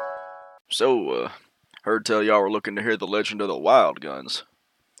 So, heard tell y'all were looking to hear the legend of the Wild Guns.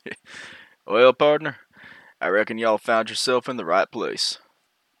 Well, partner, I reckon y'all found yourself in the right place.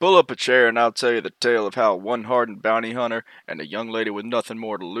 Pull up a chair and I'll tell you the tale of how one hardened bounty hunter and a young lady with nothing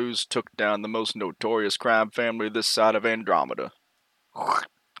more to lose took down the most notorious crime family this side of Andromeda.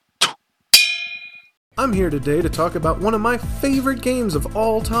 I'm here today to talk about one of my favorite games of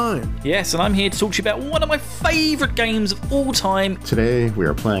all time. Yes, and I'm here to talk to you about one of my favourite games of all time. Today, we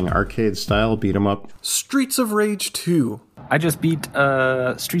are playing arcade-style beat-em-up Streets of Rage 2. I just beat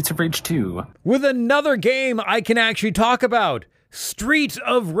Streets of Rage 2. With another game I can actually talk about. Streets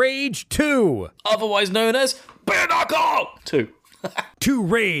of Rage 2. Otherwise known as Bare Knuckle 2. Too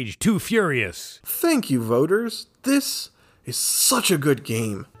Rage, Too Furious. Thank you, voters. This is such a good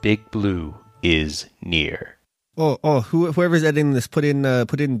game. Big Blue is near. Whoever's editing this, put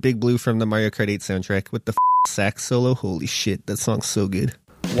in Big Blue from the Mario Kart 8 soundtrack with the sax solo. Holy shit, that song's so good.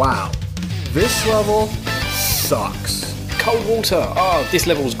 Wow, this level sucks. Cold water. Oh, this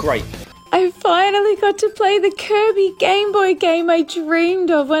level's great. I finally got to play the Kirby Game Boy game I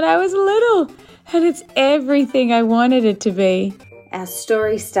dreamed of when I was little, and it's everything I wanted it to be. Our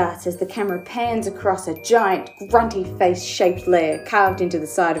story starts as the camera pans across a giant, grunty-face-shaped lair carved into the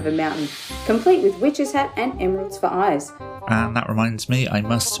side of a mountain, complete with witch's hat and emeralds for eyes. And that reminds me, I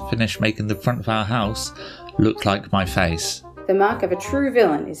must finish making the front of our house look like my face. The mark of a true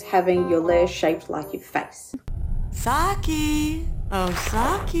villain is having your lair shaped like your face. Saki! Oh,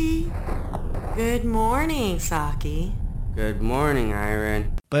 Saki! Good morning, Saki. Good morning,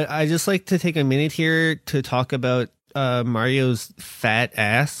 Iron. But I just like to take a minute here to talk about Mario's fat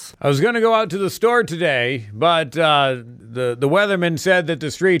ass. I was going to go out to the store today, but the weatherman said that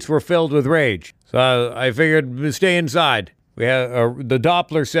the streets were filled with rage. So I figured stay inside. We have the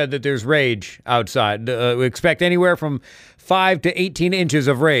Doppler said that there's rage outside. We expect anywhere from 5 to 18 inches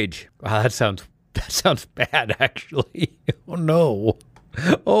of rage. Wow, that sounds bad, actually. Oh no.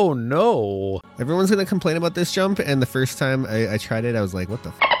 Oh no. Everyone's gonna complain about this jump, and the first time I tried it, I was like, what the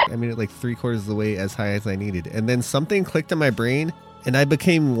f? I made it like 3/4 of the way as high as I needed. And then something clicked in my brain, and I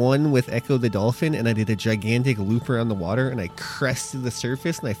became one with Echo the Dolphin, and I did a gigantic loop around the water, and I crested the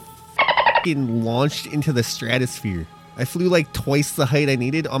surface, and I f***ing launched into the stratosphere. I flew like twice the height I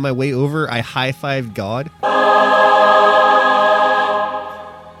needed. On my way over, I high-fived God.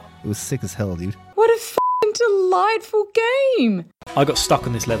 It was sick as hell, dude. What a f***ing delightful game! I got stuck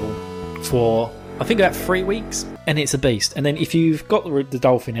on this level for, I think, about 3 weeks, and it's a beast. And then if you've got the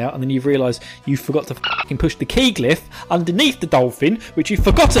dolphin out, and then you've realised you forgot to f***ing push the key glyph underneath the dolphin, which you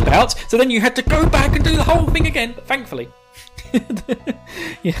forgot about, so then you had to go back and do the whole thing again, but thankfully.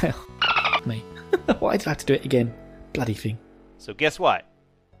 Yeah, me. Why did I have to do it again? Bloody thing. So guess what?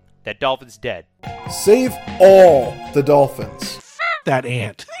 That dolphin's dead. Save all the dolphins. That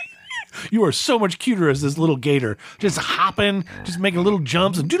ant. You are so much cuter as this little gator. Just hopping, just making little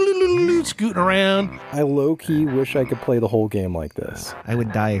jumps and scooting around. I low-key wish I could play the whole game like this. I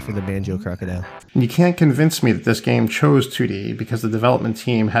would die for the Banjo Crocodile. You can't convince me that this game chose 2D because the development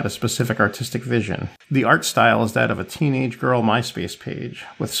team had a specific artistic vision. The art style is that of a teenage girl MySpace page,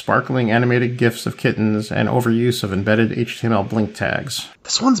 with sparkling animated GIFs of kittens and overuse of embedded HTML blink tags.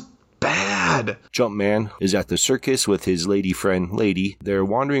 This one's bad. Jumpman is at the circus with his lady friend, Lady. They're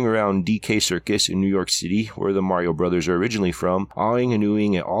wandering around DK Circus in New York City, where the Mario brothers are originally from, awing and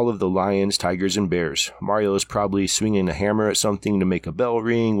oohing at all of the lions, tigers, and bears. Mario is probably swinging a hammer at something to make a bell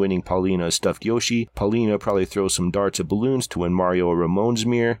ring, winning Paulina a stuffed Yoshi. Paulina probably throws some darts at balloons to win Mario a Ramones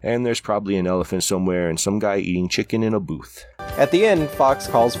mirror, and there's probably an elephant somewhere and some guy eating chicken in a booth. At the end, Fox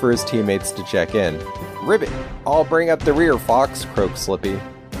calls for his teammates to check in. Ribbit, I'll bring up the rear, Fox, croaks Slippy.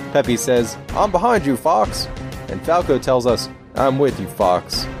 Peppy says, I'm behind you, Fox. And Falco tells us, I'm with you,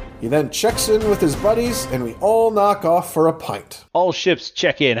 Fox. He then checks in with his buddies, and we all knock off for a pint. All ships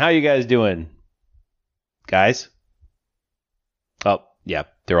check in. How you guys doing? Guys? Oh, yeah,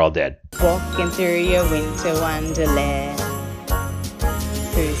 they're all dead. Walking through your winter wonderland.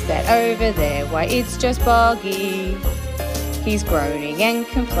 Who's that over there? Why, it's just Boggy. He's groaning and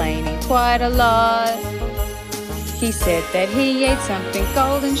complaining quite a lot. He said that he ate something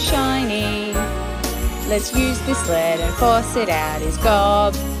gold and shiny. Let's use this sled and force it out his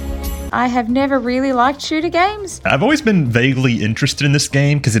gob. I have never really liked shooter games. I've always been vaguely interested in this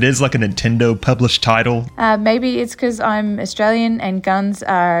game because it is like a Nintendo published title. Maybe it's because I'm Australian and guns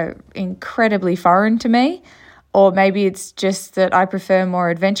are incredibly foreign to me. Or maybe it's just that I prefer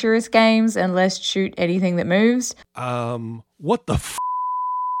more adventurous games and less shoot anything that moves. What the f***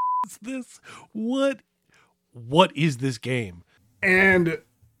 is this? What is this game? And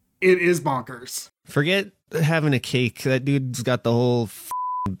it is bonkers. Forget having a cake. That dude's got the whole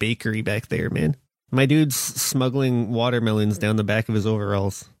bakery back there, man. My dude's smuggling watermelons down the back of his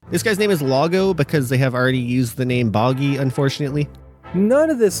overalls. This guy's name is Logo because they have already used the name Boggy, unfortunately. None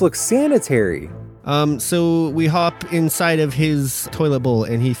of this looks sanitary. So we hop inside of his toilet bowl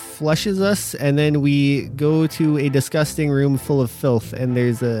and he flushes us, and then we go to a disgusting room full of filth, and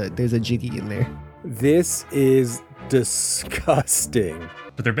there's a Jiggy in there. This is disgusting.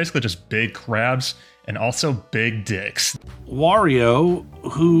 But they're basically just big crabs and also big dicks. Wario,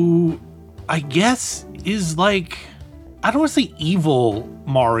 who I guess is like, I don't want to say evil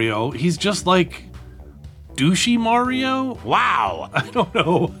Mario. He's just like douchey Mario. Wow. I don't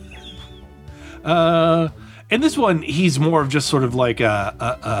know. In this one, he's more of just sort of like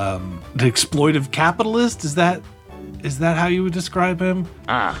the exploitive capitalist. Is that how you would describe him?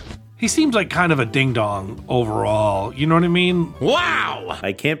 He seems like kind of a ding dong overall. You know what I mean? Wow!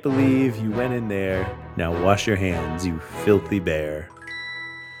 I can't believe you went in there. Now wash your hands, you filthy bear.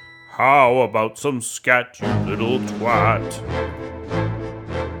 How about some scat, you little twat?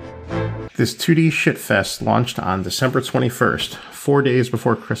 This 2D shitfest launched on December 21st, 4 days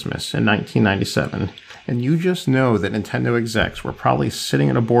before Christmas in 1997, and you just know that Nintendo execs were probably sitting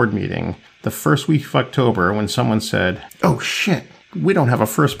at a board meeting the first week of October when someone said, "Oh shit, we don't have a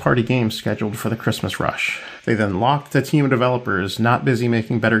first-party game scheduled for the Christmas rush." They then locked a team of developers not busy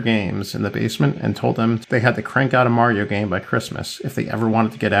making better games in the basement and told them they had to crank out a Mario game by Christmas if they ever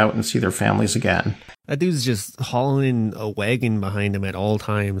wanted to get out and see their families again. That dude's just hauling a wagon behind him at all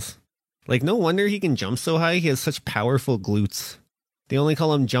times. Like, no wonder he can jump so high. He has such powerful glutes. They only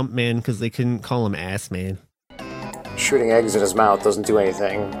call him Jump Man because they couldn't call him Ass Man. Shooting eggs in his mouth doesn't do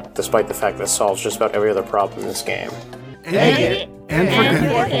anything, despite the fact that it solves just about every other problem in this game. And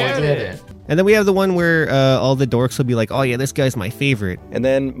forget it. And then we have the one where all the dorks will be like, "Oh yeah, this guy's my favorite." And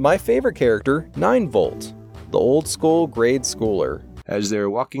then my favorite character, 9-Volt, the old school grade schooler. As they're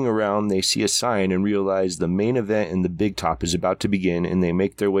walking around, they see a sign and realize the main event in the Big Top is about to begin, and they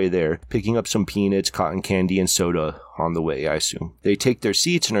make their way there, picking up some peanuts, cotton candy, and soda on the way, I assume. They take their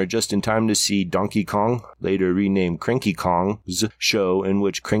seats and are just in time to see Donkey Kong, later renamed Cranky Kong's show, in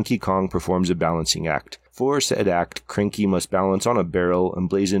which Cranky Kong performs a balancing act. For said act, Cranky must balance on a barrel,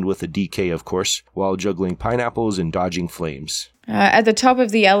 emblazoned with a DK, of course, while juggling pineapples and dodging flames. At the top of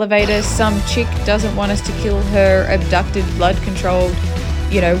the elevator, some chick doesn't want us to kill her abducted, blood-controlled,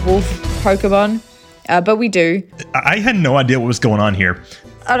 wolf Pokemon. But we do. I had no idea what was going on here.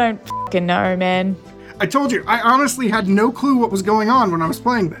 I don't fucking know, man. I told you, I honestly had no clue what was going on when I was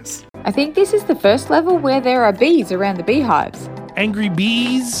playing this. I think this is the first level where there are bees around the beehives. Angry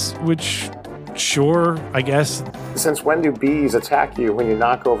bees, which, sure, I guess. Since when do bees attack you when you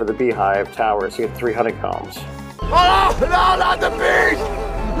knock over the beehive towers? You get 3 honeycombs. Oh, no, not the bees!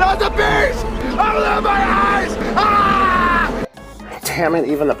 Not the bees! Open up my eyes! Ah! Damn it,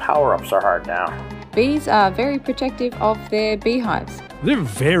 even the power-ups are hard now. Bees are very protective of their beehives. They're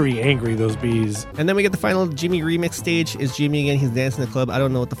very angry, those bees. And then we get the final Jimmy remix stage. It's Jimmy again. He's dancing in the club. I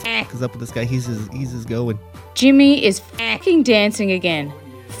don't know what the f*** is up with this guy. He's just going. Jimmy is fucking dancing again.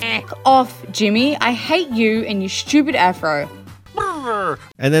 F*** off, Jimmy. I hate you and your stupid afro.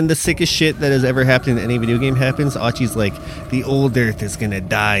 And then the sickest shit that has ever happened in any video game happens. Archie's like, the old Earth is gonna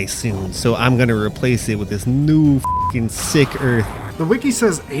die soon, so I'm gonna replace it with this new fucking sick Earth. The wiki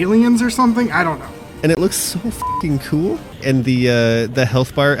says aliens or something? I don't know. And it looks so fucking cool. And the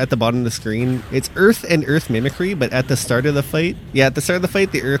health bar at the bottom of the screen, it's Earth and Earth mimicry, but at the start of the fight,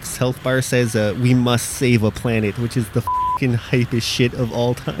 the Earth's health bar says, we must save a planet, which is the fucking hypest shit of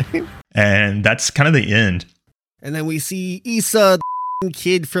all time. And that's kind of the end. And then we see Issa, the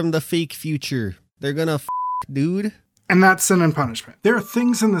kid from the fake future. They're gonna dude. And that's sin and punishment. There are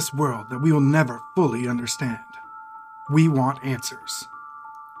things in this world that we will never fully understand. We want answers.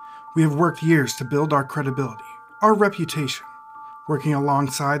 We have worked years to build our credibility, our reputation, working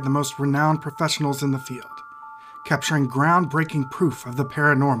alongside the most renowned professionals in the field, capturing groundbreaking proof of the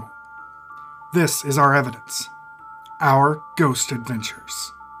paranormal. This is our evidence. Our ghost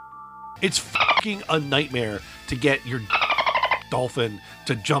adventures. It's fucking a nightmare to get your dolphin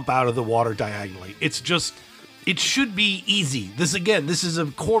to jump out of the water diagonally. It should be easy. This is a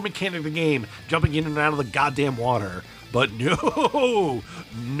core mechanic of the game, jumping in and out of the goddamn water. But no.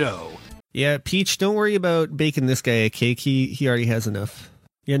 Yeah, Peach, don't worry about baking this guy a cake. He already has enough.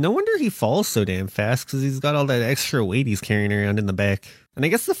 Yeah, no wonder he falls so damn fast, because he's got all that extra weight he's carrying around in the back. And I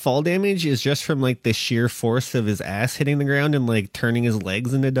guess the fall damage is just from like the sheer force of his ass hitting the ground and like turning his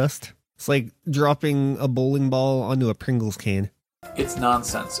legs into dust. It's like dropping a bowling ball onto a Pringles can. It's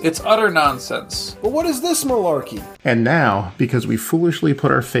nonsense. It's utter nonsense. But what is this malarkey? And now, because we foolishly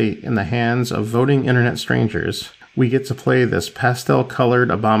put our fate in the hands of voting internet strangers, we get to play this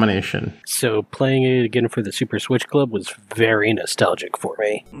pastel-colored abomination. So playing it again for the Super Switch Club was very nostalgic for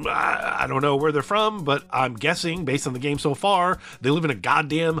me. I don't know where they're from, but I'm guessing, based on the game so far, they live in a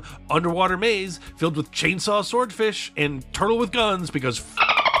goddamn underwater maze filled with chainsaw swordfish and turtle with guns because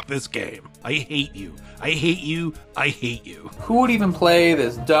this game. I hate you. I hate you. I hate you. Who would even play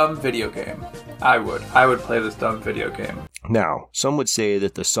this dumb video game? I would. I would play this dumb video game. Now, some would say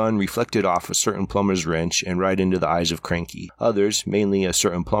that the sun reflected off a certain plumber's wrench and right into the eyes of Cranky. Others, mainly a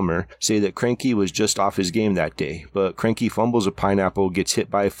certain plumber, say that Cranky was just off his game that day, but Cranky fumbles a pineapple, gets hit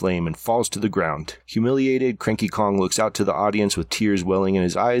by a flame, and falls to the ground. Humiliated, Cranky Kong looks out to the audience with tears welling in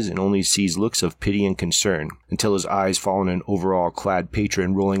his eyes and only sees looks of pity and concern, until his eyes fall on an overall-clad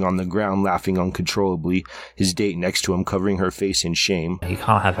patron rolling on the ground laughing uncontrollably, his date next to him covering her face in shame. You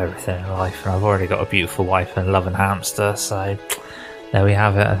can't have everything in life, and I've already got a beautiful wife and loving hamster, so there we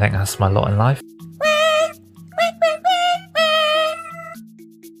have it. I think that's my lot in life.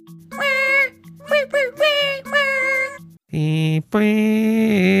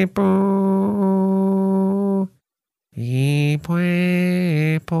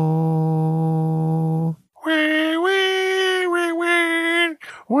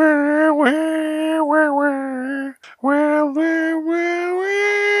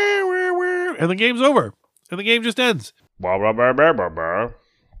 And the game's over. And the game just ends. Beep,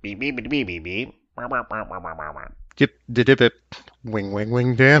 beep, beep, beep, beep, beep. Yip, dip, dip, dip. Wing, wing,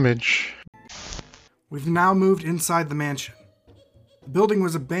 wing damage. We've now moved inside the mansion. The building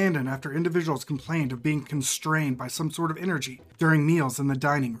was abandoned after individuals complained of being constrained by some sort of energy during meals in the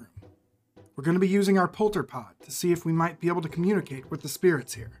dining room. We're going to be using our polterpod to see if we might be able to communicate with the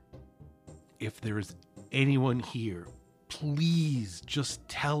spirits here. If there is anyone here, please just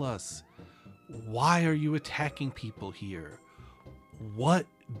tell us, why are you attacking people here? What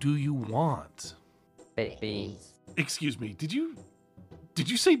do you want? Baked beans. Excuse me, did you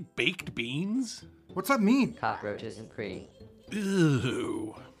say baked beans? What's that mean? Cockroaches and cream.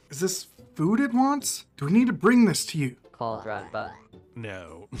 Ew. Is this food it wants? Do we need to bring this to you? Call right back.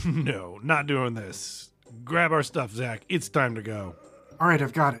 No, not doing this. Grab our stuff, Zach. It's time to go. All right,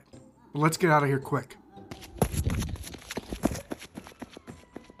 I've got it. Well, let's get out of here quick.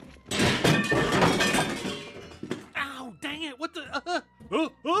 Ow, dang it, what the...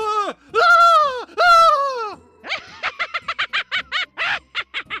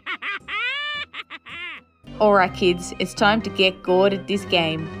 Alright kids, it's time to get gored at this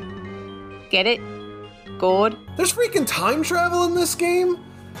game. Get it? Gored? There's freaking time travel in this game?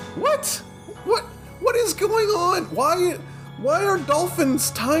 What is going on? Why are dolphins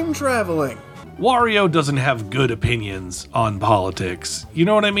time traveling? Wario doesn't have good opinions on politics. You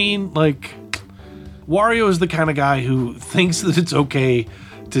know what I mean? Like, Wario is the kind of guy who thinks that it's okay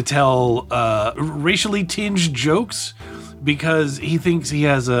to tell racially tinged jokes because he thinks he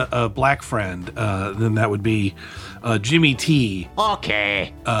has a black friend. Then that would be Jimmy T.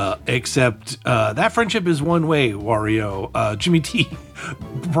 Okay. Except that friendship is one way, Wario. Jimmy T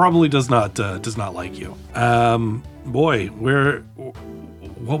probably does not like you. Boy,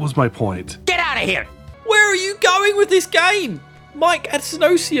 what was my point? Get out of here! Where are you going with this game? Mike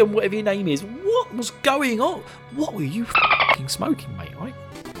Adsinosium, whatever your name is, what was going on? What were you f***ing smoking, mate, right?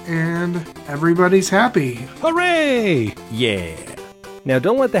 And everybody's happy. Hooray! Yeah. Now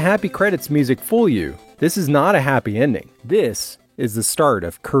don't let the happy credits music fool you. This is not a happy ending. This is the start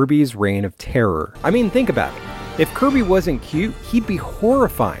of Kirby's reign of terror. I mean, think about it. If Kirby wasn't cute, he'd be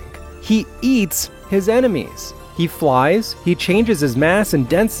horrifying. He eats his enemies. He flies, he changes his mass and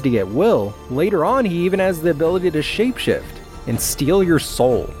density at will. Later on, he even has the ability to shapeshift and steal your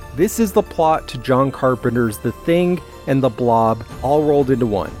soul. This is the plot to John Carpenter's The Thing and The Blob all rolled into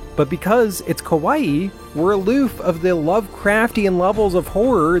one. But because it's kawaii, we're aloof of the Lovecraftian levels of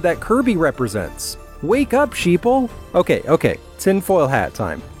horror that Kirby represents. Wake up, sheeple! Okay, tinfoil hat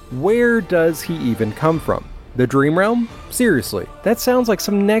time. Where does he even come from? The Dream Realm? Seriously, that sounds like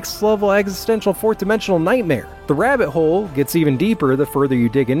some next level existential fourth dimensional nightmare. The rabbit hole gets even deeper the further you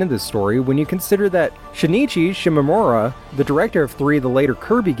dig into this story when you consider that Shinichi Shimomura, the director of 3 of the later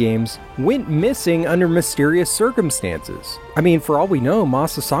Kirby games, went missing under mysterious circumstances. I mean, for all we know,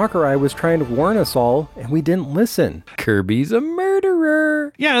 Masa Sakurai was trying to warn us all, and we didn't listen. Kirby's a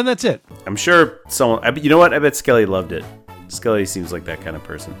murderer! Yeah, and that's it. I'm sure someone... you know what? I bet Skelly loved it. Skelly seems like that kind of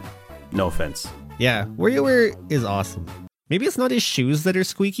person. No offense. Yeah, WarioWare is awesome. Maybe it's not his shoes that are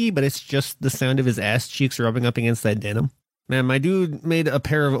squeaky, but it's just the sound of his ass cheeks rubbing up against that denim. Man, my dude made a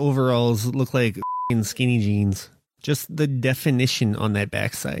pair of overalls look like skinny jeans. Just the definition on that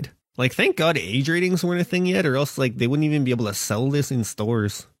backside. Like, thank God age ratings weren't a thing yet, or else like they wouldn't even be able to sell this in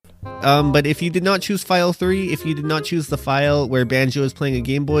stores. But if you did not choose file 3, if you did not choose the file where Banjo is playing a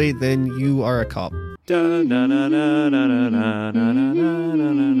Game Boy, then you are a cop. Dun dun dun dun dun dun dun dun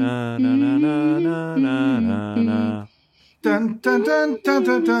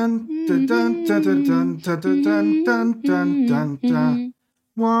dun dun dun dun dun dun dun.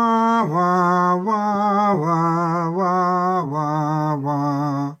 Wah wah wah wah wah wah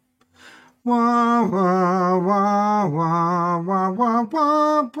wah. Wah wah wah wah wah wah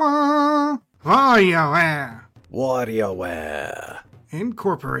wah wah. WarioWare. WarioWare.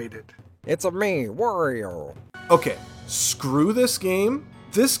 Incorporated. It's a me, Wario. Okay, screw this game.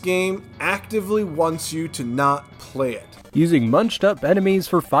 This game actively wants you to not play it. Using munched up enemies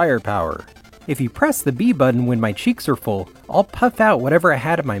for firepower. If you press the B button when my cheeks are full, I'll puff out whatever I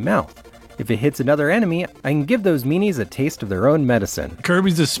had in my mouth. If it hits another enemy, I can give those meanies a taste of their own medicine.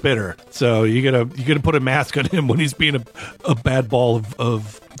 Kirby's a spitter, so you gotta put a mask on him when he's being a bad ball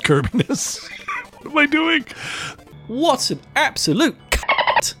of Kirbiness. What am I doing? What an absolute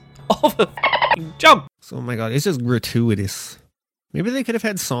cut of a f***ing jump! So, oh my god, it's just gratuitous. Maybe they could have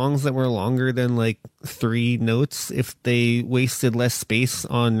had songs that were longer than, 3 notes if they wasted less space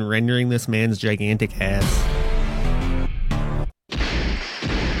on rendering this man's gigantic ass.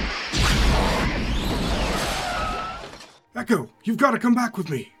 Echo, you've got to come back with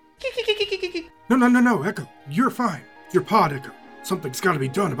me. No, Echo. You're fine. Your pod, Echo. Something's got to be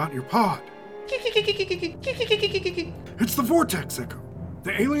done about your pod. It's the Vortex, Echo.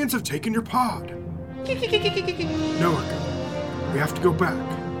 The aliens have taken your pod. No, Echo. We have to go back.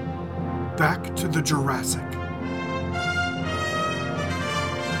 Back to the Jurassic.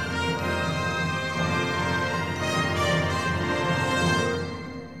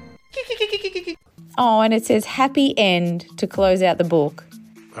 Oh, and it says happy end to close out the book.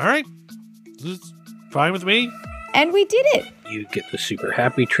 All right. This is fine with me. And we did it. You get the super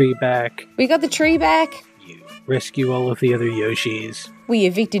happy tree back. We got the tree back. Rescue all of the other Yoshis. We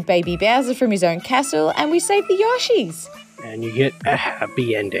evicted Baby Bowser from his own castle and we saved the Yoshis. And you get a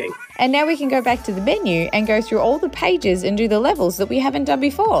happy ending. And now we can go back to the menu and go through all the pages and do the levels that we haven't done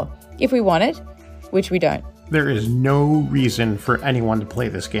before, if we wanted, which we don't. There is no reason for anyone to play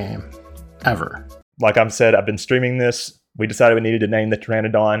this game. Ever. Like I said, I've been streaming this. We decided we needed to name the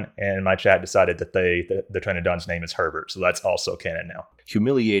Pteranodon, and my chat decided that the Pteranodon's name is Herbert, so that's also canon now.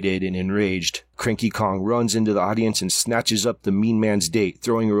 Humiliated and enraged, Cranky Kong runs into the audience and snatches up the mean man's date,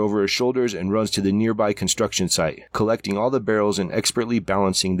 throwing her over his shoulders and runs to the nearby construction site, collecting all the barrels and expertly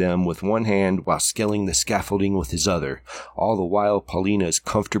balancing them with one hand while scaling the scaffolding with his other, all the while Paulina is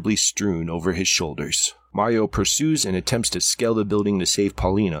comfortably strewn over his shoulders. Mario pursues and attempts to scale the building to save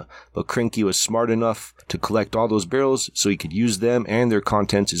Paulina, but Cranky was smart enough to collect all those barrels so he could use them and their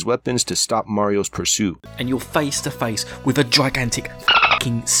contents as weapons to stop Mario's pursuit. And you're face to face with a gigantic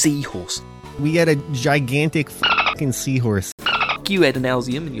f***ing seahorse. We get a gigantic f***ing seahorse. F*** you, Ed and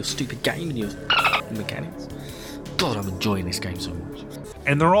Elsium, and your stupid game and your f***ing mechanics. God, I'm enjoying this game so much.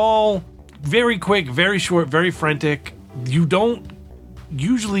 And they're all very quick, very short, very frantic. You don't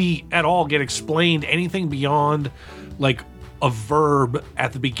usually at all get explained anything beyond a verb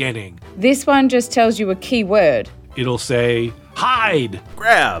at the beginning. This one just tells you a key word. It'll say hide,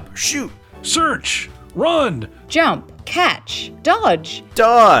 grab, shoot, search, run, jump, catch, dodge,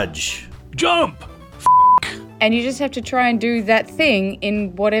 jump, and you just have to try and do that thing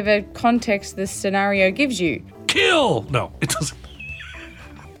in whatever context the scenario gives you. Kill! No, it doesn't.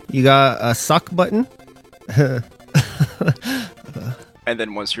 You got a suck button. And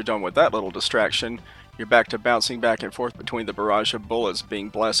then once you're done with that little distraction, you're back to bouncing back and forth between the barrage of bullets being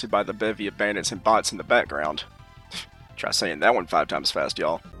blasted by the bevy of bandits and bots in the background. Try saying that one 5 times fast,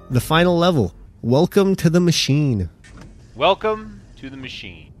 y'all. The final level. Welcome to the machine. Welcome to the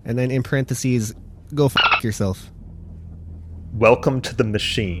machine. And then in parentheses, go f*** yourself. Welcome to the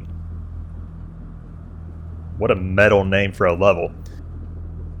machine. What a metal name for a level.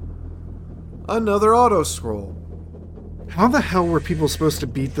 Another auto scroll. How the hell were people supposed to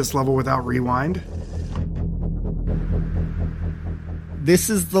beat this level without rewind? This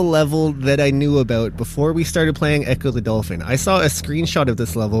is the level that I knew about before we started playing Echo the Dolphin. I saw a screenshot of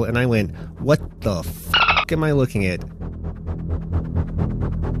this level and I went, what the f*** am I looking at?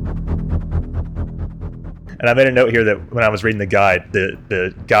 And I made a note here that when I was reading the guide,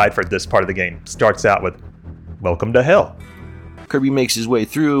 the guide for this part of the game starts out with, "Welcome to hell." Kirby makes his way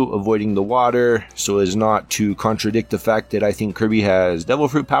through, avoiding the water, so as not to contradict the fact that I think Kirby has devil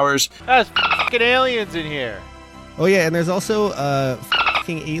fruit powers. There's f***ing aliens in here. Oh yeah, and there's also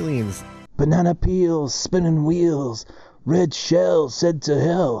f***ing aliens. Banana peels, spinning wheels, red shells sent to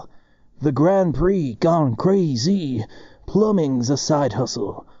hell. The Grand Prix gone crazy. Plumbing's a side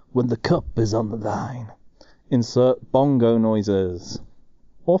hustle. when the cup is on the line. Insert bongo noises.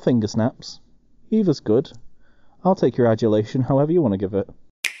 Or finger snaps. Either's good. I'll take your adulation however you want to give it.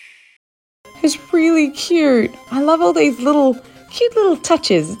 It's really cute. I love all these cute little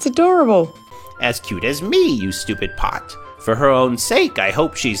touches. It's adorable. As cute as me, you stupid pot. For her own sake, I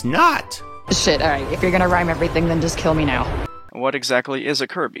hope she's not. Shit, alright, if you're gonna rhyme everything, then just kill me now. What exactly is a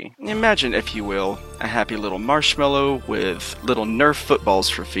Kirby? Imagine, if you will, a happy little marshmallow with little Nerf footballs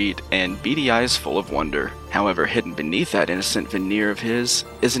for feet and beady eyes full of wonder. However, hidden beneath that innocent veneer of his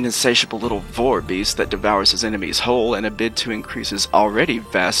is an insatiable little vor beast that devours his enemies whole in a bid to increase his already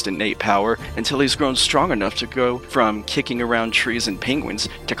vast innate power until he's grown strong enough to go from kicking around trees and penguins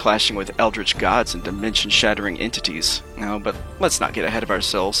to clashing with eldritch gods and dimension-shattering entities. No, but let's not get ahead of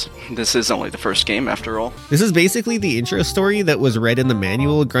ourselves. This is only the first game, after all. This is basically the intro story that was read in the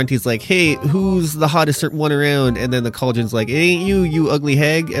manual. Grunty's like, hey, who's the hottest one around? And then the Cauldron's like, it ain't you, you ugly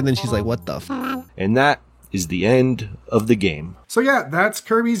hag. And then she's like, what the f? And that is the end of the game. So yeah, that's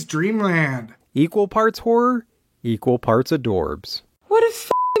Kirby's Dream Land. Equal parts horror, equal parts adorbs. What a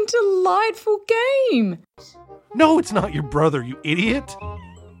f***ing delightful game! No, it's not your brother, you idiot!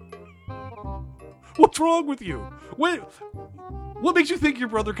 What's wrong with you? What makes you think your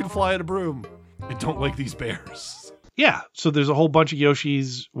brother can fly on a broom? I don't like these bears. Yeah, so there's a whole bunch of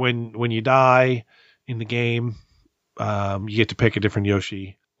Yoshis. When you die in the game, you get to pick a different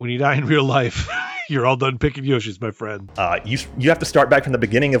Yoshi. When you die in real life, you're all done picking Yoshis, my friend. You have to start back from the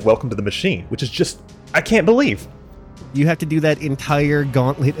beginning of Welcome to the Machine, which is just, I can't believe. You have to do that entire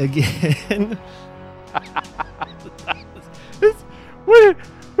gauntlet again.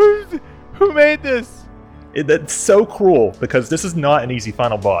 Who made this? That's so cruel, because this is not an easy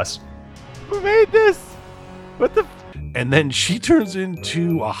final boss. Who made this? What the? And then she turns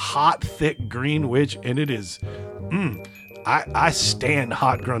into a hot, thick green witch, and it is... I stand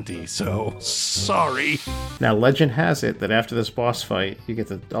hot Grunty, so sorry. Now, legend has it that after this boss fight, you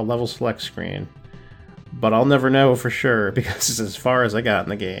get a level select screen. But I'll never know for sure, because it's as far as I got in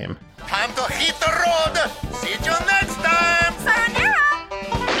the game. Time to hit the road! See you next time!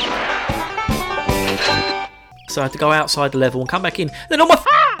 So I had to go outside the level and come back in. Then all my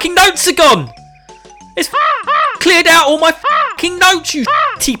fucking notes are gone! It's cleared out all my fucking notes, you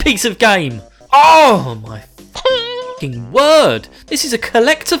piece of game! Oh my fucking word! This is a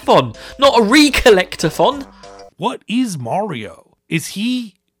collectathon, not a recollectathon! What is Mario? Is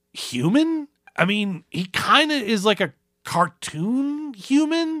he human? I mean, he kind of is like a cartoon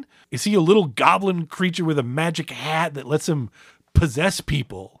human? Is he a little goblin creature with a magic hat that lets him possess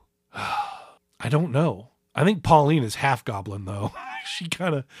people? I don't know. I think Pauline is half goblin, though. She's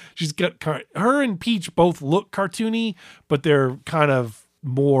got her and Peach both look cartoony, but they're kind of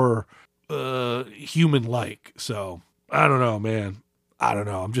more human-like. So I don't know, man. I don't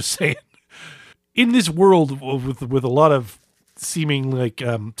know. I'm just saying. In this world with a lot of seeming like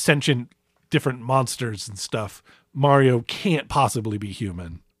sentient different monsters and stuff, Mario can't possibly be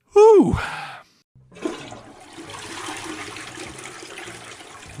human. Whew.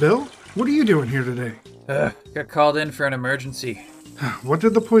 Bill, what are you doing here today? Got called in for an emergency. What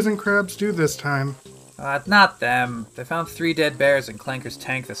did the poison crabs do this time? Not them. They found 3 dead bears in Clanker's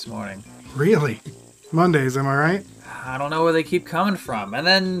tank this morning. Really? Mondays, am I right? I don't know where they keep coming from. And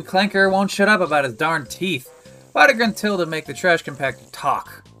then Clanker won't shut up about his darn teeth. Why did Gruntilda make the trash compactor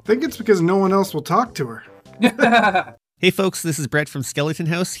talk? Think it's because no one else will talk to her. Hey folks, this is Brett from Skeleton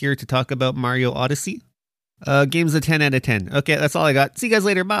House here to talk about Mario Odyssey. Game's a 10 out of 10. Okay, that's all I got. See you guys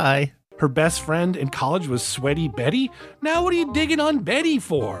later. Bye. Her best friend in college was Sweaty Betty? Now what are you digging on Betty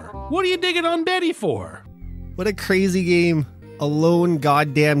for? What are you digging on Betty for? What a crazy game. A lone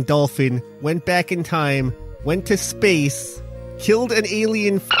goddamn dolphin went back in time, went to space, killed an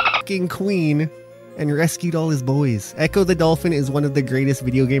alien fucking queen, and rescued all his boys. Echo the Dolphin is one of the greatest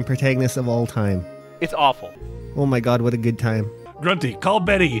video game protagonists of all time. It's awful. Oh my god, what a good time. Grunty, call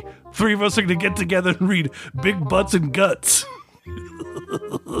Betty. 3 of us are going to get together and read Big Butts and Guts.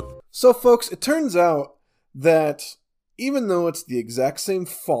 So, folks, it turns out that even though it's the exact same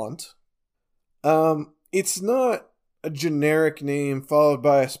font, it's not a generic name followed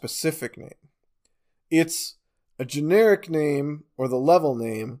by a specific name. It's a generic name, or the level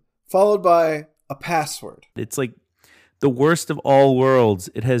name, followed by a password. It's like the worst of all worlds.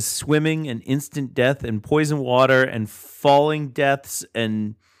 It has swimming and instant death and poison water and falling deaths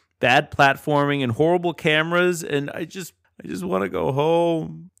and bad platforming and horrible cameras, and I just want to go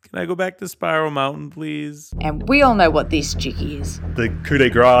home. Can I go back to Spiral Mountain, please? And we all know what this jiggy is. The coup de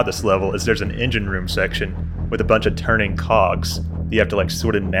grace of this level is there's an engine room section with a bunch of turning cogs that you have to like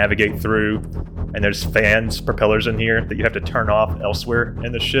sort of navigate through. And there's fans, propellers in here that you have to turn off elsewhere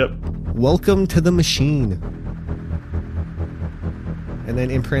in the ship. Welcome to the machine. And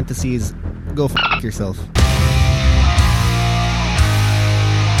then in parentheses, go f*** yourself.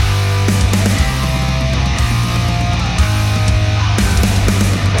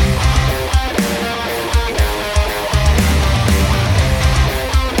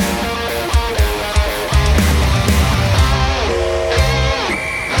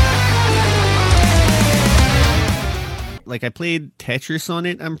 Like, I played Tetris on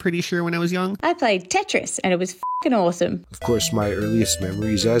it, I'm pretty sure, when I was young. I played Tetris, and it was f***ing awesome. Of course, my earliest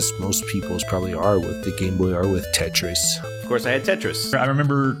memories, as most people's probably are with the Game Boy, are with Tetris. Of course, I had Tetris. I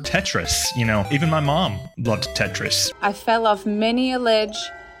remember Tetris. You know, even my mom loved Tetris. I fell off many a ledge,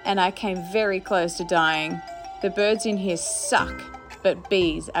 and I came very close to dying. The birds in here suck, but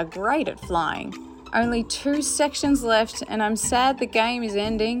bees are great at flying. Only 2 sections left, and I'm sad the game is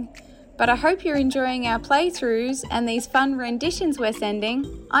ending. But I hope you're enjoying our playthroughs and these fun renditions we're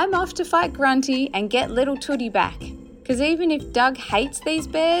sending. I'm off to fight Grunty and get little Tooty back. Cause even if Doug hates these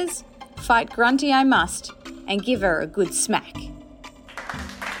bears, fight Grunty I must and give her a good smack.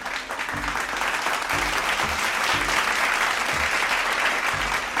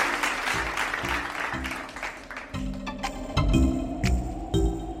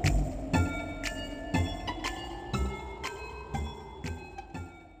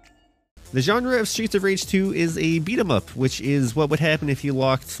 The genre of Streets of Rage 2 is a beat-em-up, which is what would happen if you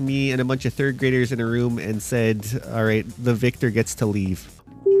locked me and a bunch of third graders in a room and said, all right, the victor gets to leave.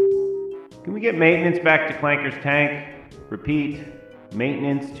 Can we get maintenance back to Clanker's tank? Repeat,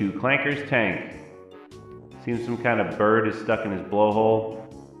 maintenance to Clanker's tank. Seems some kind of bird is stuck in his blowhole.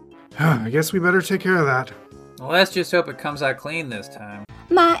 I guess we better take care of that. Well, let's just hope it comes out clean this time.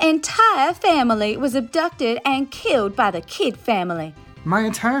 My entire family was abducted and killed by the Kidd family. My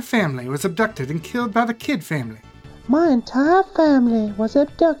entire family was abducted and killed by the Kidd family. My entire family was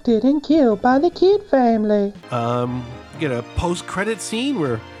abducted and killed by the Kidd family. Get a post-credit scene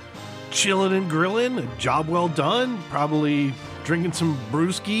where chilling and grilling, a job well done, probably drinking some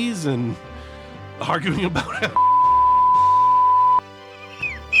brewskis and arguing about how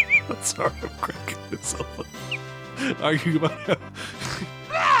I'm sorry, I'm cracking myself up. Arguing about how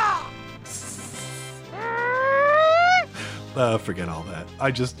forget all that.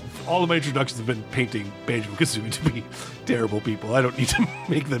 All of my introductions have been painting Banjo-Kazooie to be terrible people. I don't need to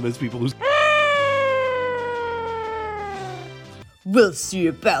make them as people who's... We'll see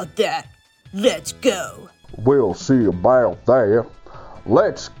about that. Let's go. We'll see about that.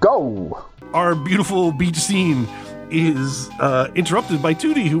 Let's go. Our beautiful beach scene is interrupted by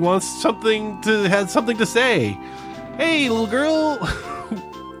Tooty, who has something to say. Hey, little girl,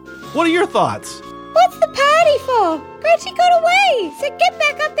 what are your thoughts? What's the party for? Grunty got away, so get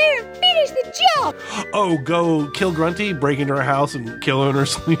back up there and finish the job. Oh, go kill Grunty, break into her house and kill her in her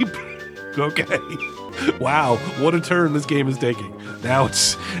sleep? Okay. Wow, what a turn this game is taking. Now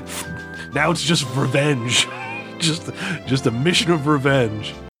it's just revenge. Just a mission of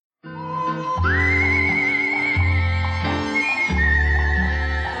revenge.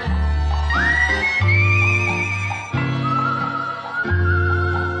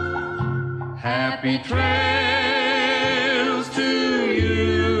 Happy trails to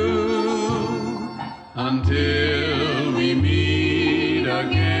you until we meet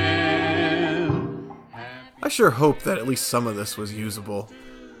again. I sure hope that at least some of this was usable.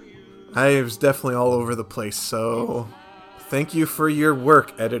 I was definitely all over the place, so thank you for your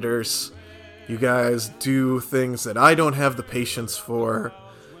work, editors. You guys do things that I don't have the patience for,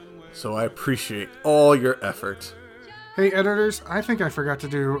 so I appreciate all your effort. Hey, editors, I think I forgot to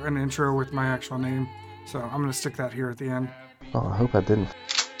do an intro with my actual name, so I'm going to stick that here at the end. Oh, I hope I didn't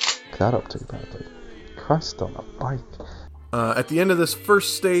f that up too badly. Christ on a bike. At the end of this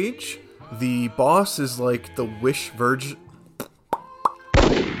first stage, the boss is like the Wish Virgin...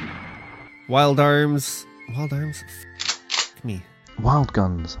 Wild Arms. Wild Arms? F me. Wild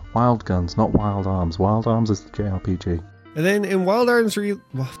Guns, not Wild Arms. Wild Arms is the JRPG. And then in Wild Arms,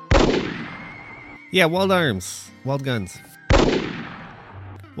 yeah, Wild Arms. Wild Guns.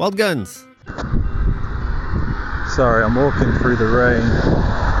 Wild Guns. Sorry, I'm walking through the rain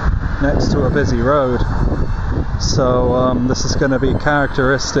next to a busy road. So, this is going to be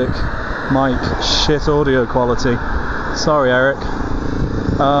characteristic mic shit audio quality. Sorry, Eric.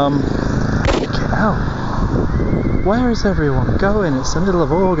 Get out. Where is everyone going? It's the middle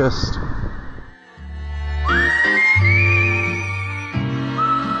of August.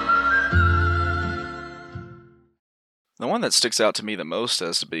 The one that sticks out to me the most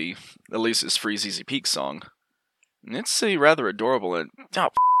has to be Elise's Free ZZ Peak song. It's rather adorable and... Oh,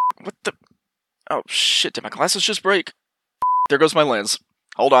 what the... Oh, shit, did my glasses just break? There goes my lens.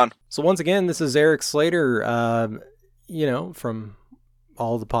 Hold on. So once again, this is Eric Slater, from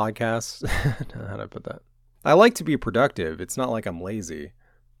all the podcasts. How do I put that? I like to be productive. It's not like I'm lazy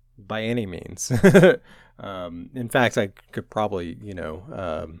by any means. In fact, I could probably,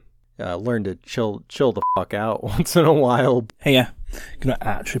 learn to chill the fuck out once in a while. Hey, yeah, gonna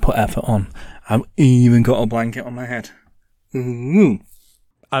actually put effort on. I've even got a blanket on my head. Ooh.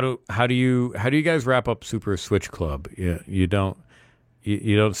 How do you guys wrap up Super Switch Club? You don't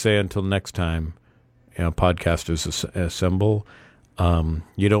say until next time. Podcasters assemble.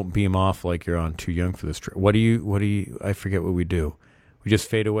 You don't beam off like you're on Too Young for This. What do you? I forget what we do. We just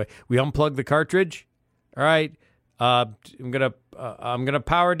fade away. We unplug the cartridge. All right. I'm gonna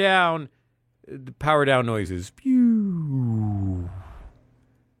power down. The power down noises. Pew.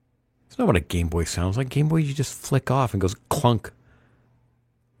 It's not what a Game Boy sounds like. Game Boy, you just flick off and goes clunk.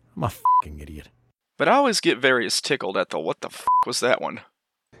 I'm a fucking idiot. But I always get various tickled at the what the f*** was that one?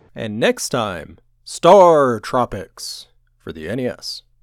 And next time, Star Tropics for the NES.